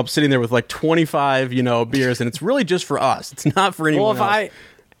Ez, and I'm sitting there with like 25, beers, and it's really just for us. It's not for anyone else.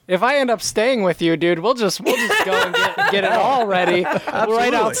 If I end up staying with you, dude, we'll just go and get it all ready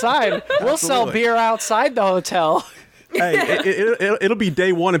right outside. We'll sell beer outside the hotel. Hey, it'll be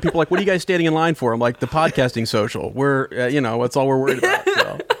day one, and people are like, what are you guys standing in line for? I'm like, the podcasting social. We're, that's all we're worried about.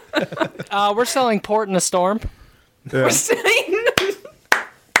 So. We're selling port in a storm. Yeah.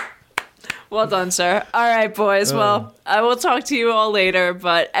 Well done, sir. All right, boys. Well, I will talk to you all later,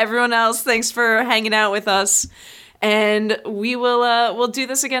 but everyone else, thanks for hanging out with us. And we will we'll do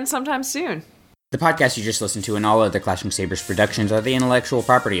this again sometime soon. The podcast you just listened to and all other Clashing Sabers productions are the intellectual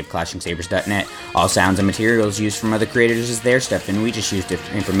property of ClashingSabers.net. All sounds and materials used from other creators is their stuff, and we just used it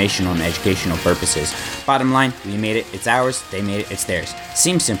for informational and educational purposes. Bottom line, we made it, it's ours, they made it, it's theirs.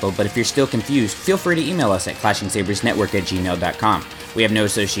 Seems simple, but if you're still confused, feel free to email us at ClashingSabersNetwork@gmail.com. We have no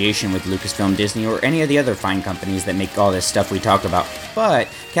association with Lucasfilm, Disney, or any of the other fine companies that make all this stuff we talk about. But,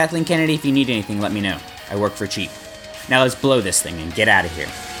 Kathleen Kennedy, if you need anything, let me know. I work for cheap. Now let's blow this thing and get out of here.